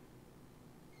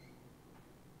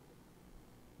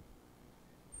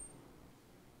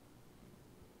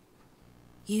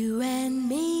 You and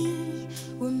me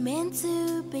were meant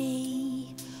to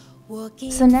be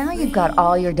walking. So now you've got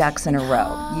all your ducks in a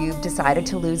row. You've decided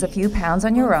to lose a few pounds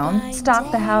on your own, stock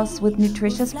the house with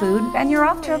nutritious food, and you're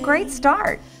off to a great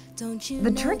start.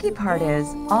 The tricky part is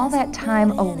all that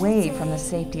time away from the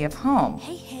safety of home,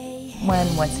 when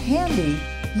what's handy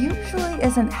usually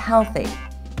isn't healthy.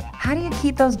 How do you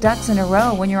keep those ducks in a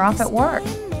row when you're off at work?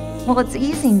 Well, it's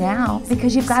easy now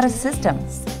because you've got a system.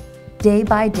 Day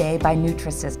by Day by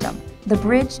Nutrisystem, the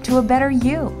bridge to a better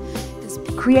you.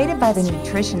 Created by the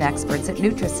nutrition experts at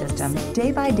Nutrisystem,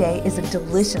 Day by Day is a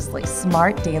deliciously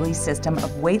smart daily system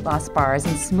of weight loss bars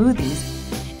and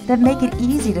smoothies that make it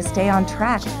easy to stay on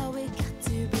track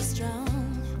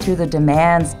through the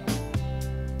demands,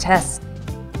 tests,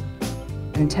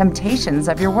 and temptations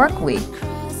of your work week.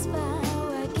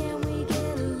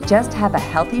 Just have a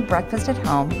healthy breakfast at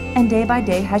home, and Day by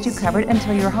Day has you covered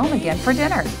until you're home again for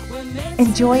dinner.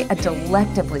 Enjoy a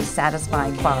delectably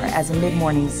satisfying bar as a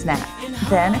mid-morning snack,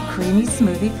 then a creamy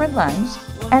smoothie for lunch,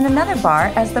 and another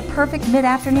bar as the perfect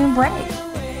mid-afternoon break.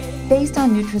 Based on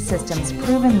Nutrisystem's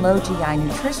proven low GI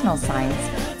nutritional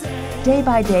science, Day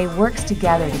by Day works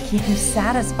together to keep you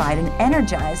satisfied and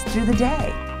energized through the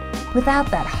day, without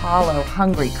that hollow,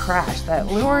 hungry crash that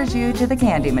lures you to the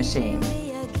candy machine.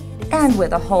 And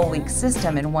with a whole week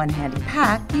system in one handy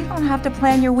pack, you don't have to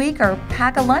plan your week or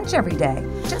pack a lunch every day.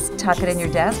 Just tuck it in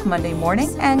your desk Monday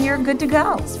morning and you're good to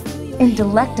go. In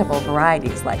delectable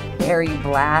varieties like Berry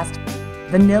Blast,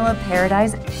 Vanilla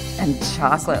Paradise, and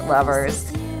Chocolate Lovers.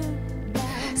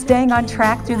 Staying on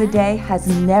track through the day has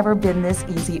never been this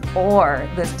easy or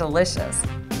this delicious.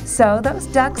 So those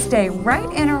ducks stay right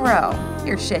in a row.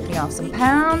 You're shaking off some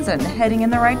pounds and heading in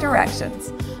the right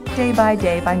directions. Day by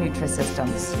Day by Nutrisystem,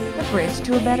 the bridge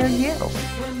to a better you.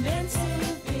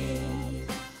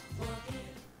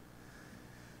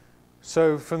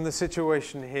 So from the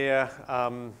situation here,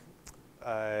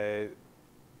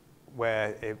 where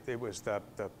it was the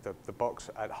box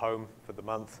at home for the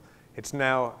month, it's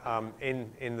now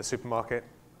in the supermarket.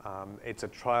 It's a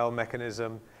trial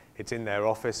mechanism. It's in their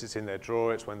office. It's in their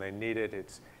drawer. It's when they need it.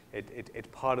 It's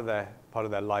part of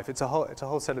their life. It's a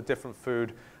whole set of different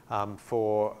food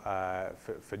for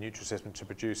Nutrisystem to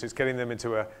produce. It's getting them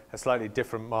into a slightly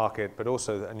different market, but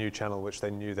also a new channel which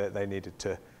they knew that they needed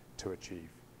to achieve.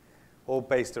 All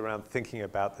based around thinking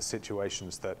about the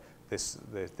situations that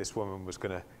this woman was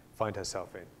going to find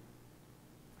herself in.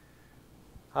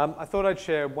 I thought I'd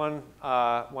share one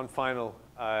final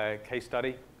case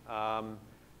study,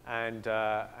 and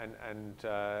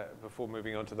before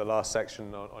moving on to the last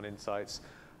section on insights,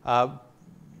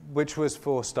 which was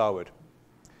for Starwood.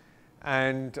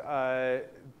 And the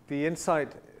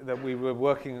insight that we were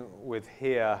working with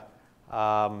here,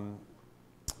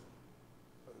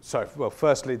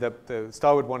 firstly, the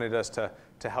Starwood wanted us to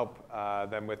help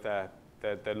them with their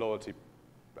loyalty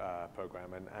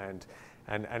program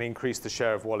and increase the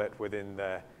share of wallet within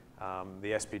the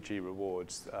SPG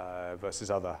rewards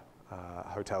versus other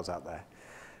hotels out there.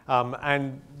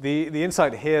 And the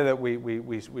insight here that we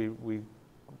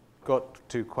got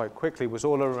to quite quickly was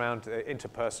all around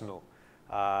interpersonal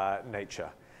nature,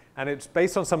 and it's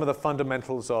based on some of the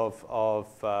fundamentals of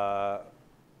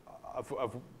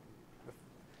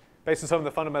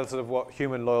what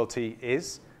human loyalty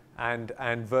is, and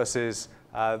versus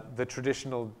the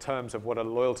traditional terms of what a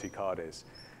loyalty card is.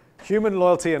 Human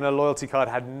loyalty and a loyalty card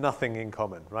had nothing in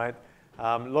common, right?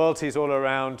 Loyalty is all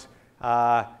around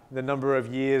the number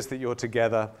of years that you're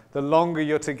together. The longer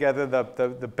you're together,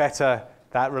 the better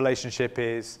that relationship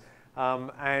is.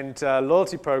 And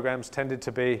loyalty programs tended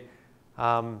to be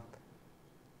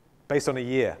based on a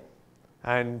year.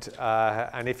 And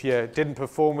if you didn't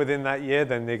perform within that year,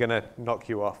 then they're going to knock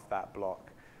you off that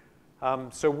block.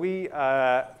 So we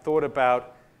thought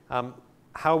about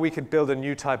how we could build a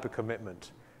new type of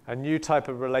commitment, a new type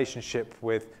of relationship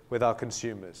with our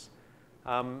consumers.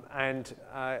 And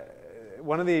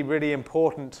one of the really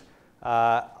important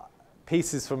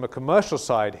pieces from a commercial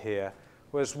side here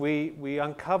was we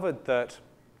uncovered that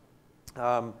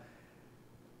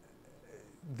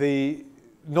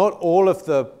not all of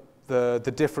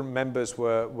the different members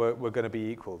were going to be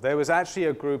equal. There was actually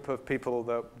a group of people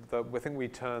that I think we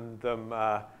termed them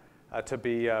to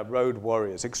be road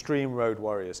warriors, extreme road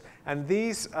warriors. And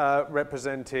these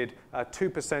represented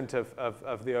 2%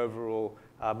 of the overall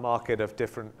market of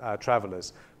different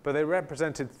travelers, but they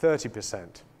represented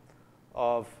 30%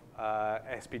 of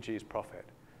SPG's profit.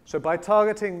 So by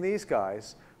targeting these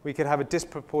guys, we could have a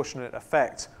disproportionate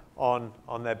effect on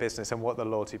their business and what the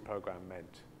loyalty program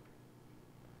meant.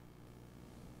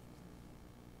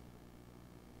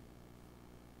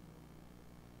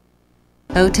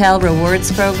 Hotel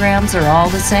rewards programs are all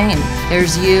the same.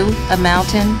 There's you, a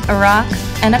mountain, a rock,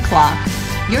 and a clock.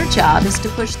 Your job is to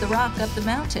push the rock up the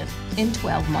mountain in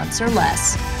 12 months or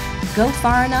less. Go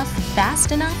far enough,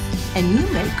 fast enough, and you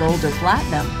make gold or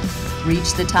platinum.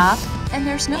 Reach the top, and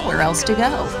there's nowhere else to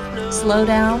go. Slow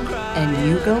down, and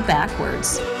you go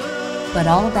backwards. But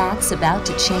all that's about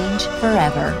to change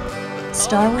forever.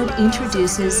 Starwood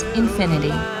introduces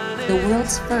Infinity, the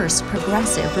world's first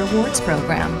progressive rewards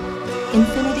program.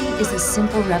 Infinity is a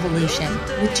simple revolution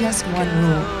with just one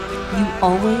rule. You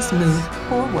always move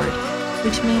forward,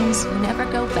 which means you never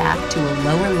go back to a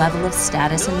lower level of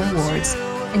status and rewards,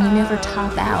 and you never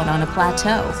top out on a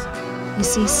plateau. You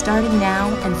see, starting now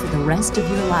and for the rest of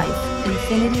your life,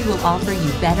 Infinity will offer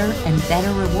you better and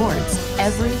better rewards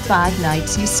every 5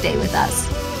 nights you stay with us.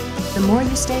 The more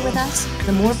you stay with us,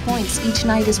 the more points each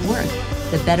night is worth,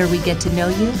 the better we get to know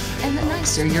you, and the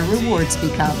nicer your rewards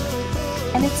become.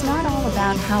 And it's not all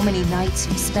about how many nights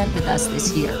you've spent with us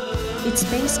this year. It's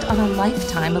based on a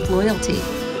lifetime of loyalty.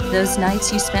 Those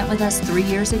nights you spent with us 3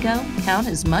 years ago count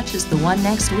as much as the one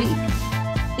next week.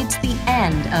 It's the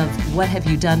end of What Have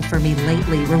You Done For Me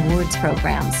Lately rewards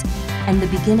programs and the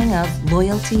beginning of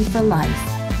Loyalty for Life,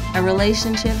 a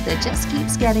relationship that just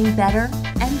keeps getting better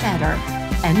and better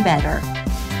and better.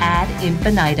 Ad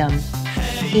infinitum.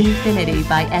 Infinity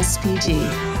by SPG,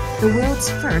 the world's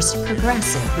first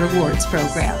progressive rewards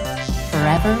program.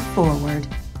 Forever forward.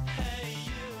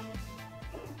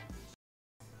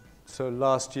 So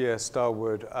last year,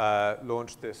 Starwood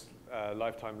launched this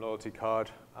lifetime loyalty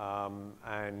card,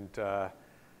 and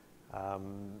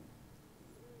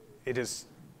it has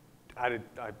added,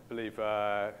 I believe,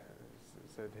 I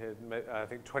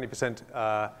think 20%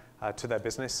 to their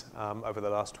business over the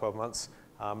last 12 months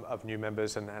of new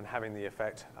members, and having the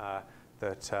effect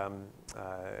that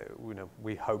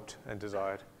we hoped and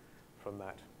desired from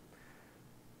that.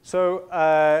 So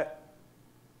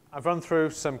I've run through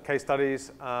some case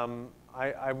studies.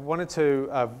 I wanted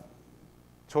to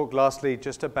talk lastly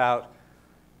just about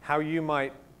how you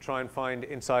might try and find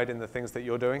insight in the things that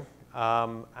you're doing.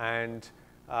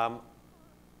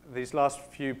 These last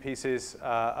few pieces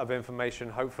of information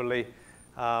hopefully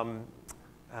can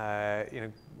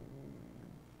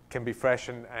be fresh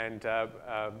and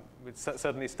it's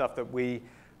certainly stuff that we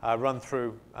run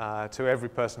through to every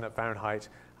person at Fahrenheit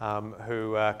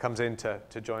who comes in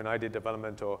to join idea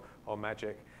development or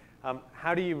Magic.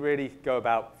 How do you really go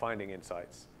about finding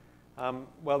insights?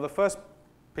 Well, the first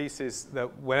piece is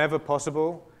that whenever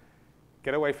possible,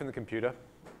 get away from the computer.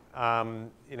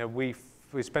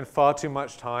 We spend far too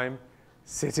much time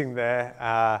sitting there.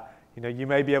 You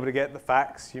may be able to get the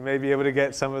facts, you may be able to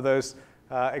get some of those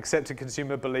accepted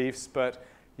consumer beliefs, but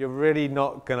you're really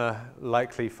not going to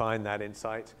likely find that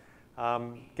insight.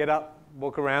 Get up,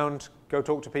 walk around, go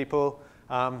talk to people,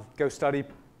 go study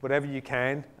whatever you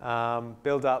can,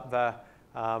 build up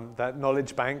that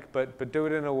knowledge bank, but do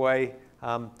it in a way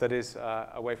that is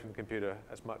away from the computer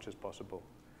as much as possible.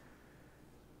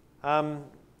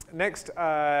 Next,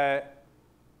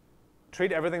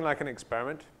 treat everything like an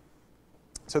experiment.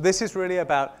 So this is really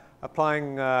about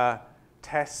applying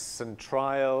tests and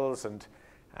trials and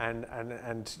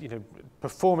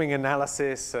performing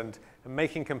analysis and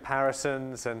making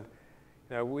comparisons, and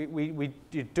we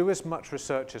do as much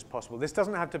research as possible. This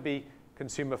doesn't have to be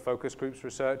consumer focus groups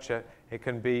research. It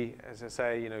can be, as I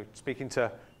say, speaking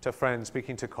to friends,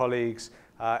 speaking to colleagues,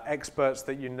 experts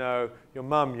that you know, your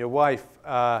mum, your wife.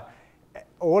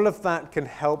 All of that can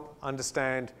help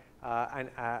understand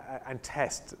and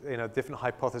test different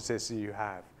hypotheses that you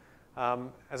have.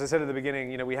 As I said at the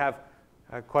beginning, we have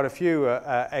quite a few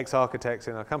ex-architects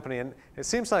in our company, and it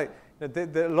seems like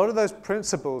a lot of those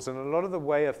principles and a lot of the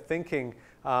way of thinking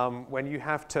when you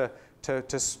have to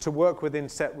work within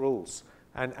set rules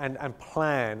and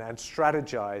plan and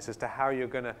strategize as to how you're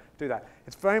going to do that.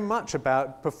 It's very much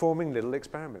about performing little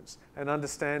experiments and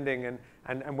understanding,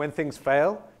 and when things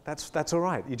fail, that's all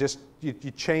right. You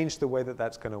change the way that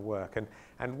that's going to work.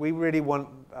 And we really want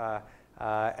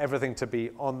everything to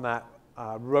be on that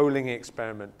rolling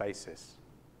experiment basis.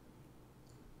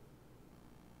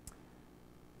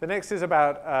 The next is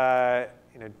about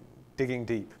digging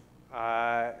deep.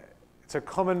 It's a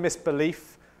common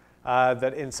misbelief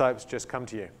that insights just come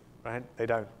to you, right? They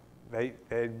don't. They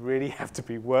really have to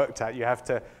be worked at. You have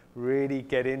to really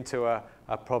get into a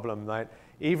problem. Right?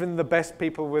 Even the best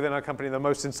people within our company, the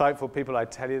most insightful people, I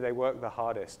tell you, they work the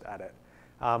hardest at it.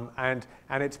 And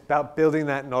it's about building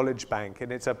that knowledge bank,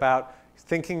 and it's about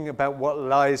thinking about what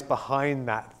lies behind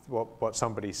that, what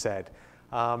somebody said.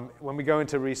 When we go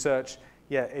into research,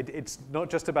 it's not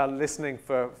just about listening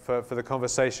for the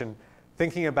conversation,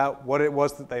 thinking about what it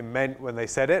was that they meant when they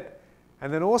said it,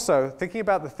 and then also thinking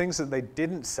about the things that they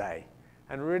didn't say,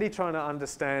 and really trying to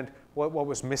understand what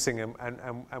was missing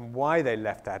and why they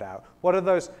left that out. What are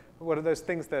those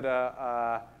things that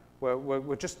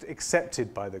were just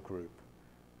accepted by the group?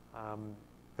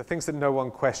 The things that no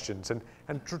one questions, and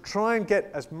try and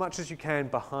get as much as you can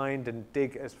behind and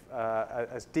dig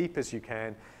as deep as you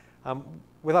can.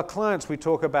 With our clients, we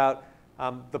talk about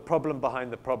the problem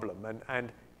behind the problem,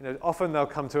 and often they'll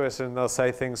come to us and they'll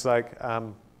say things like,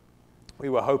 "We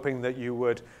were hoping that you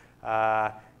would,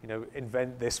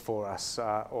 invent this for us,"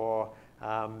 or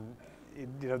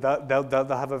they'll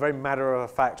have a very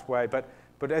matter-of-fact way, but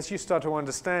as you start to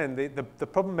understand, the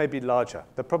problem may be larger.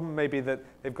 The problem may be that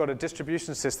they've got a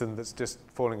distribution system that's just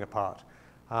falling apart.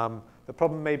 The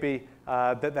problem may be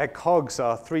that their COGS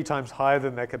are 3 times higher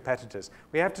than their competitors.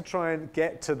 We have to try and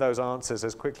get to those answers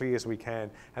as quickly as we can,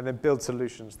 and then build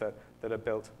solutions that are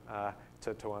built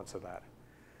to answer that.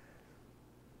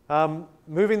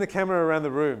 Moving the camera around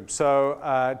the room.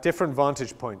 So different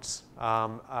vantage points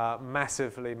are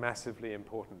massively, massively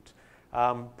important.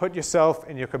 Put yourself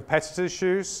in your competitor's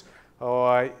shoes,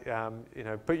 or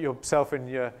put yourself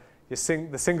in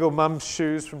the single mum's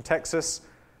shoes from Texas,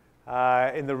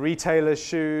 in the retailer's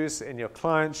shoes, in your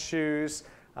client's shoes.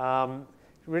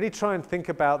 Really try and think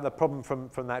about the problem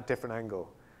from that different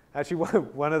angle. Actually,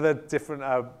 one of the different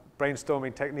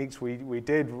brainstorming techniques we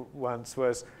did once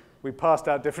was we passed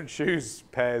out different shoes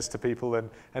pairs to people and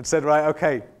said, right,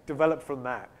 okay, develop from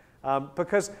that.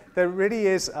 Because there really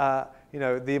is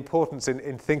the importance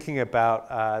in thinking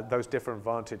about those different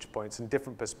vantage points and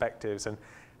different perspectives.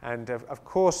 And of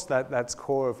course, that's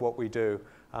core of what we do.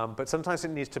 But sometimes it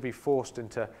needs to be forced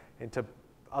into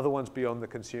other ones beyond the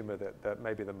consumer that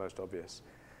may be the most obvious.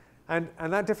 And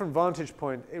that different vantage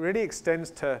point, it really extends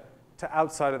to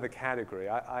outside of the category.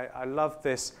 I love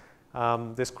this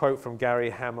quote from Gary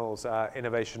Hamel's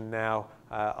Innovation Now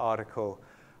article.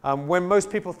 When most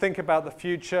people think about the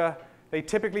future, they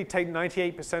typically take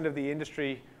 98% of the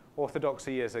industry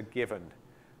orthodoxy as a given.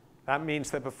 That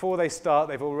means that before they start,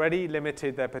 they've already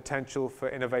limited their potential for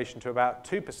innovation to about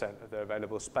 2% of their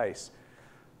available space.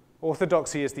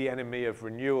 Orthodoxy is the enemy of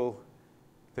renewal.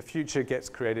 The future gets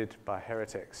created by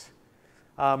heretics.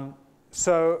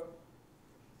 So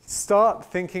start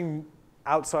thinking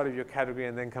outside of your category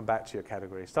and then come back to your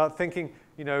category. Start thinking,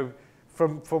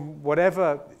 from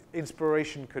whatever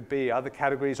inspiration could be, other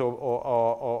categories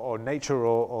or nature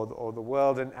or the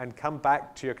world, and come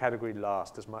back to your category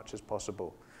last as much as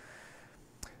possible.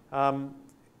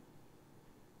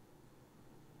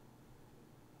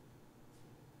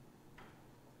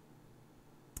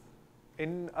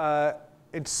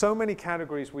 In so many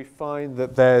categories, we find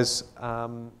that there's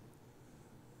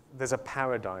a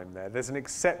paradigm there. There's an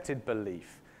accepted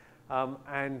belief,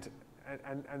 and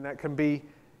that can be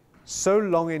so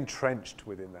long entrenched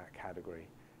within that category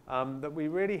that we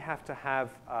really have to have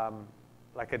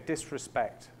like a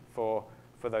disrespect for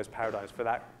those paradigms, for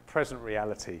that present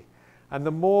reality. And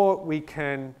the more we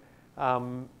can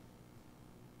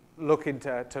look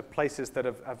into places that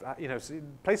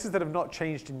places that have not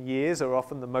changed in years are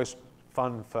often the most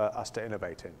fun for us to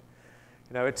innovate in.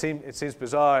 It seems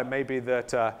bizarre. It may be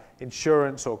that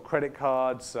insurance or credit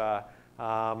cards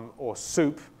or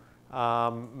soup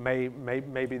may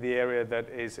be the area that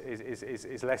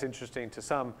is less interesting to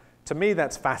some. To me,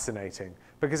 that's fascinating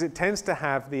because it tends to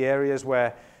have the areas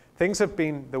where things have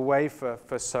been the way for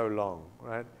so long,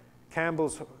 right?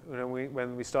 Campbell's,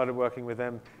 when we started working with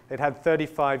them, they'd had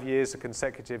 35 years of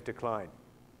consecutive decline.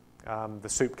 The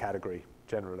soup category,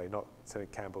 generally, not saying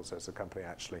Campbell's as a company,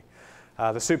 actually.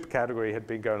 The soup category had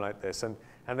been going like this, and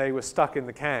they were stuck in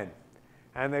the can.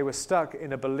 And they were stuck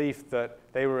in a belief that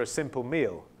they were a simple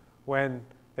meal, when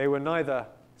they were neither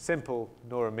simple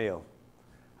nor a meal.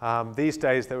 These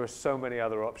days, there are so many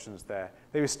other options there.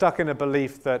 They were stuck in a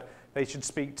belief that they should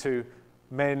speak to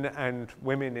men and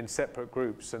women in separate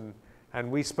groups, and and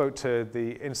we spoke to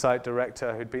the Insight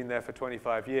director who'd been there for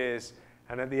 25 years,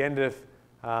 and at the end of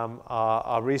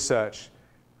our research,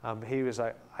 he was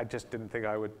like, I just didn't think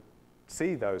I would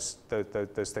see those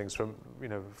things from,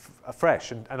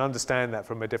 afresh and understand that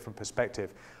from a different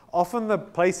perspective. Often the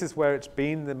places where it's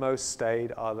been the most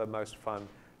stayed are the most fun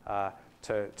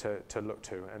to look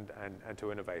to and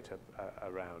to innovate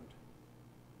around.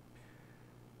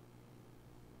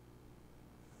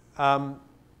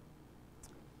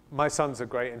 My son's a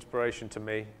great inspiration to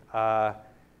me.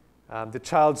 The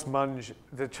child's mind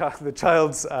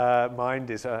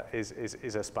is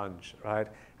a sponge, right?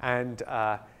 And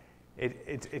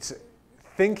it's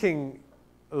thinking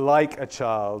like a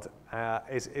child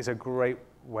is a great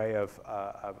way of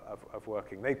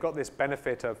working. They've got this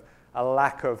benefit of a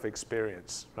lack of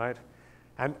experience, right?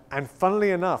 And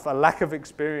funnily enough, a lack of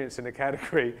experience in a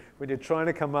category when you're trying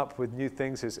to come up with new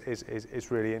things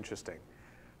is really interesting.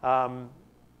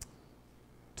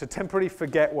 To temporarily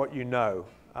forget what you know,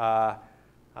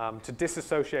 to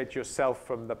disassociate yourself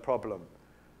from the problem.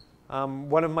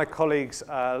 One of my colleagues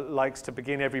likes to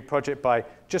begin every project by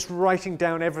just writing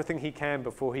down everything he can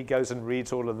before he goes and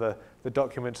reads all of the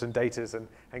documents and data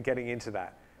and getting into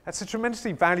that. That's a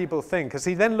tremendously valuable thing, because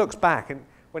he then looks back, and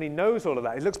when he knows all of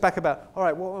that, he looks back about, all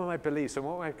right, what were my beliefs and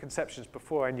what were my conceptions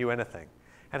before I knew anything?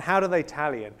 And how do they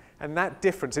tally? And that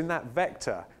difference in that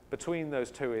vector between those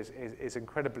two is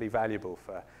incredibly valuable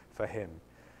for him.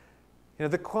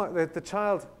 The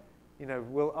child,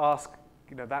 will ask,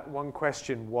 that one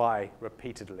question, why,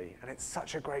 repeatedly. And it's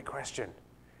such a great question.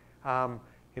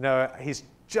 He's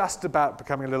just about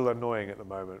becoming a little annoying at the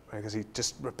moment because he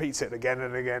just repeats it again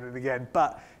and again and again.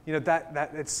 But,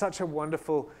 that it's such a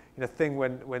wonderful, thing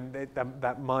when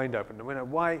that mind opened.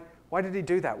 Why did he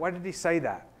do that? Why did he say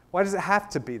that? Why does it have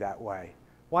to be that way?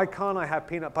 Why can't I have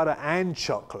peanut butter and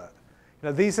chocolate?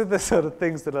 These are the sort of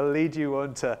things that will lead you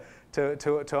on to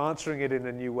answering it in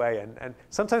a new way. And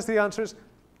sometimes the answer is,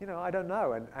 I don't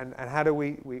know. And how do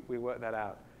we work that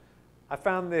out? I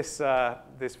found this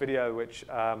video which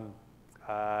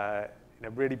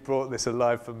really brought this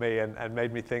alive for me and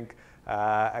made me think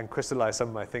and crystallize some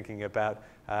of my thinking about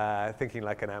thinking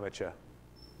like an amateur.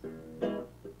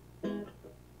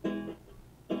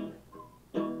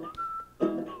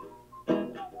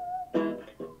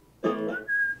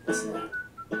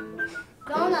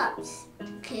 Grown-ups,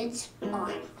 kids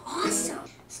are awesome.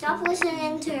 Stop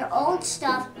listening to your old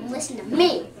stuff and listen to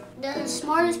me. The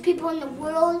smartest people in the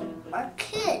world are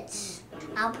kids.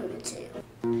 I'll prove it to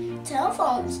you.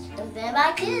 Telephones, invented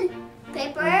by a kid.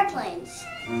 Paper airplanes,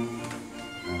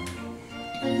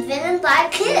 invented by a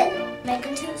kid.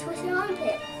 Making tunes with your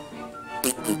armpit,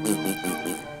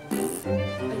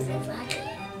 invented by a kid.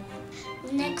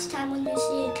 Next time when you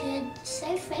see a kid,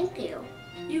 say thank you.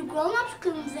 You grown-ups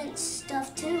can invent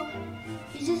stuff too.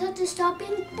 You just have to stop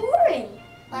being boring.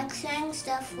 Like saying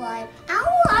stuff like, I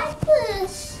don't like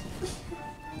this.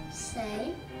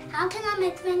 Say, how can I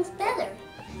make things better?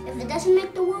 If it doesn't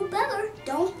make the world better,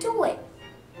 don't do it.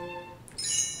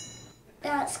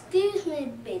 Excuse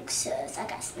me, big sis, I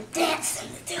got some dancing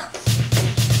to do.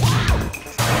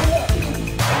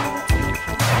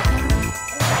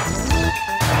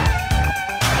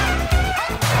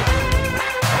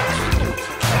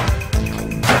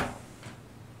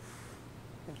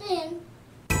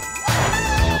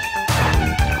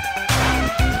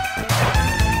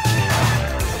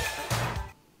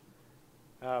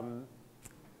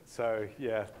 So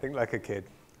yeah, think like a kid.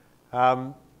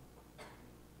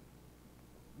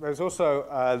 There's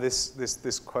also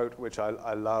this quote which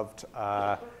I loved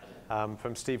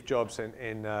from Steve Jobs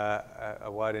in a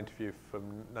wide interview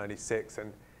from '96,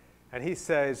 and he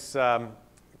says,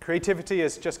 creativity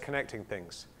is just connecting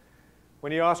things.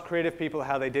 When you ask creative people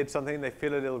how they did something, they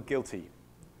feel a little guilty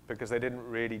because they didn't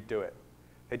really do it.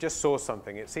 They just saw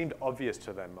something. It seemed obvious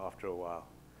to them after a while.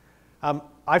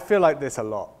 I feel like this a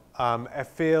lot. I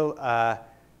feel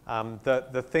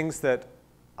the things that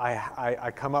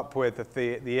I come up with,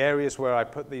 the areas where I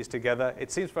put these together,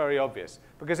 it seems very obvious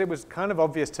because it was kind of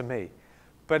obvious to me.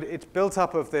 But it's built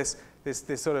up of this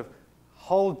sort of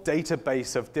whole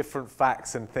database of different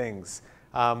facts and things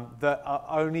that are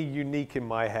only unique in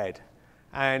my head.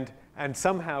 And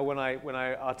somehow when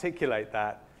I articulate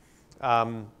that,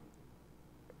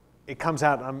 it comes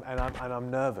out and I'm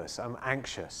nervous, I'm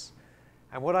anxious.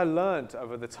 And what I learned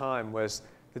over the time was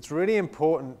it's really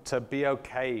important to be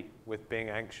okay with being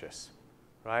anxious,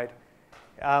 right?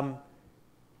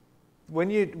 When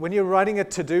you're writing a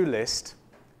to-do list,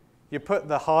 you put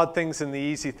the hard things and the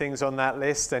easy things on that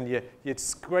list, and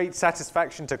it's great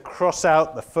satisfaction to cross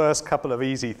out the first couple of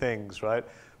easy things, right?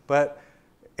 But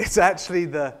it's actually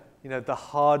the the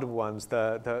hard ones,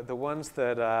 the ones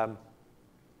that,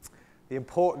 the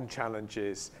important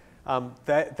challenges,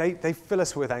 they fill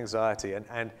us with anxiety,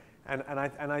 and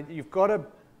you've got to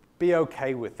be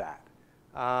okay with that,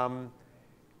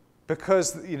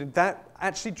 because that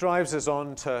actually drives us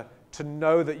on to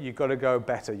know that you've got to go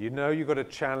better. You've got to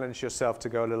challenge yourself to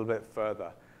go a little bit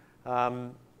further.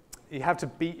 You have to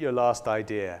beat your last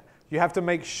idea. You have to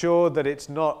make sure that it's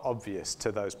not obvious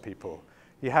to those people.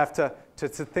 You have to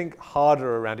think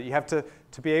harder around it. You have to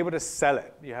be able to sell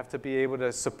it. You have to be able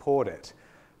to support it.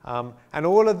 And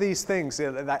all of these things,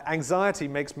 that anxiety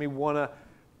makes me want to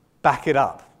back it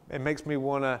up. It makes me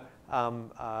want to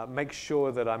make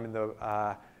sure that I'm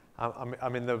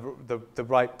in the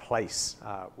right place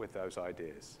with those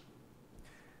ideas.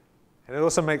 And it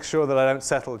also makes sure that I don't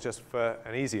settle just for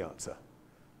an easy answer.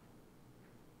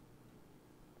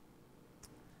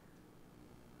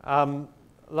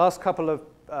 Last couple of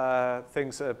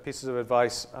pieces of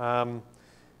advice.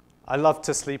 I love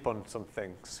to sleep on some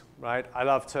things, right? I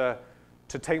love to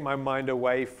take my mind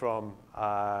away from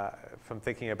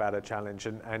thinking about a challenge,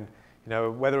 and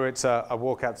whether it's a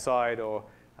walk outside or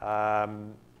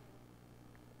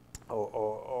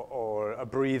a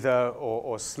breather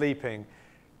or sleeping,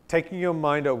 taking your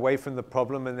mind away from the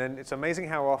problem, and then it's amazing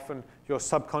how often your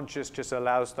subconscious just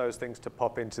allows those things to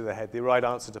pop into the head, the right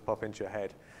answer to pop into your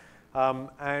head.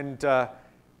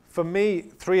 For me,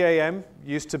 3 a.m.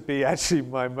 used to be actually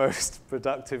my most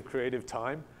productive creative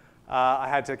time. I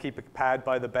had to keep a pad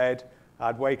by the bed.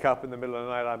 I'd wake up in the middle of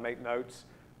the night, I'd make notes.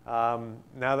 Now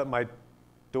that my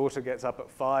daughter gets up at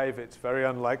 5, it's very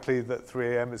unlikely that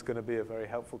 3 a.m. is going to be a very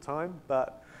helpful time.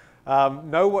 But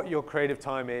know what your creative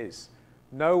time is.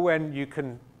 Know when you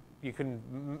can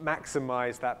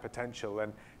maximize that potential.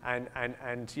 And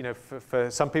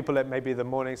for some people it may be the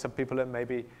morning, some people it may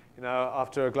be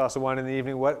after a glass of wine in the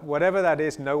evening. Whatever that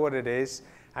is, know what it is,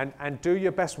 and do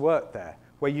your best work there.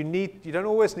 Where you don't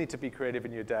always need to be creative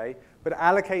in your day, but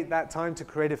allocate that time to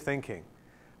creative thinking,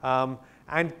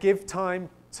 and give time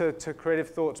to creative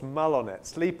thoughts. Mull on it,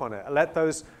 sleep on it, let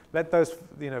those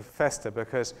fester,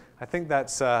 because I think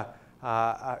that's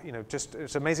just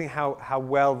it's amazing how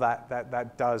well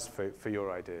that does for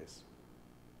your ideas.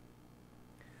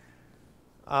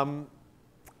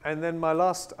 And then my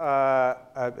last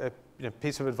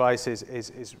piece of advice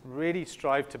is really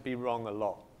strive to be wrong a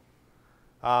lot.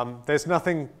 There's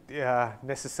nothing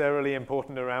necessarily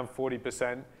important around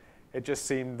 40%. It just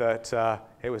seemed that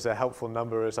it was a helpful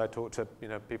number as I talked to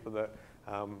people that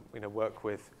work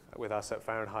with us at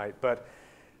Fahrenheit. But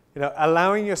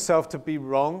allowing yourself to be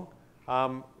wrong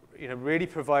really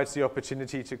provides the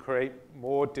opportunity to create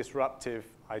more disruptive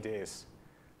ideas,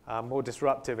 more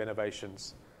disruptive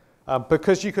innovations,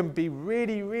 because you can be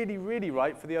really, really, really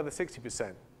right for the other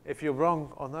 60% if you're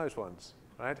wrong on those ones,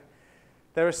 right?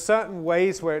 There are certain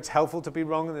ways where it's helpful to be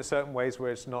wrong, and there are certain ways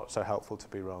where it's not so helpful to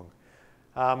be wrong.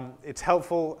 It's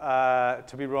helpful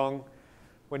to be wrong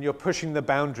when you're pushing the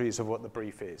boundaries of what the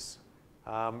brief is,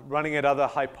 running at other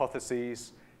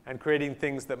hypotheses and creating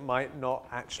things that might not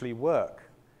actually work.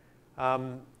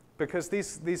 Because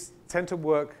these tend to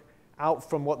work out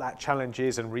from what that challenge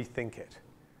is and rethink it.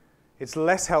 It's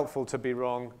less helpful to be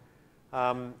wrong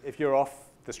if you're off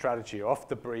the strategy, off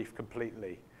the brief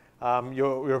completely.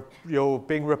 You're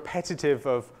being repetitive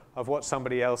of what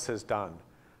somebody else has done.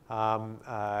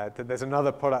 There's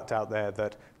another product out there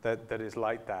that is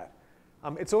like that.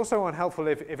 It's also unhelpful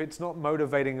if it's not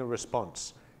motivating a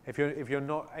response. If you're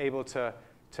not able to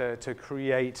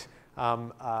create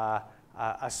a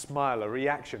smile, a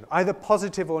reaction, either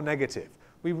positive or negative.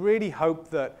 We really hope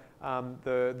that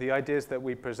the ideas that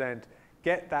we present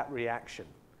get that reaction.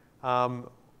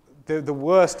 The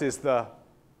worst is that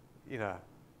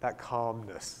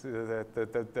calmness,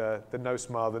 the no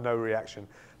smile, the no reaction.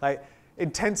 Like,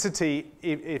 intensity,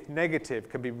 if negative,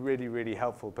 can be really, really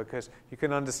helpful because you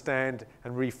can understand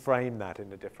and reframe that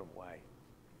in a different way.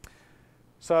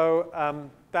 So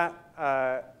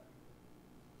that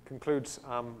concludes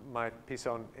my piece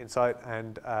on insight,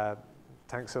 and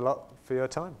thanks a lot for your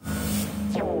time.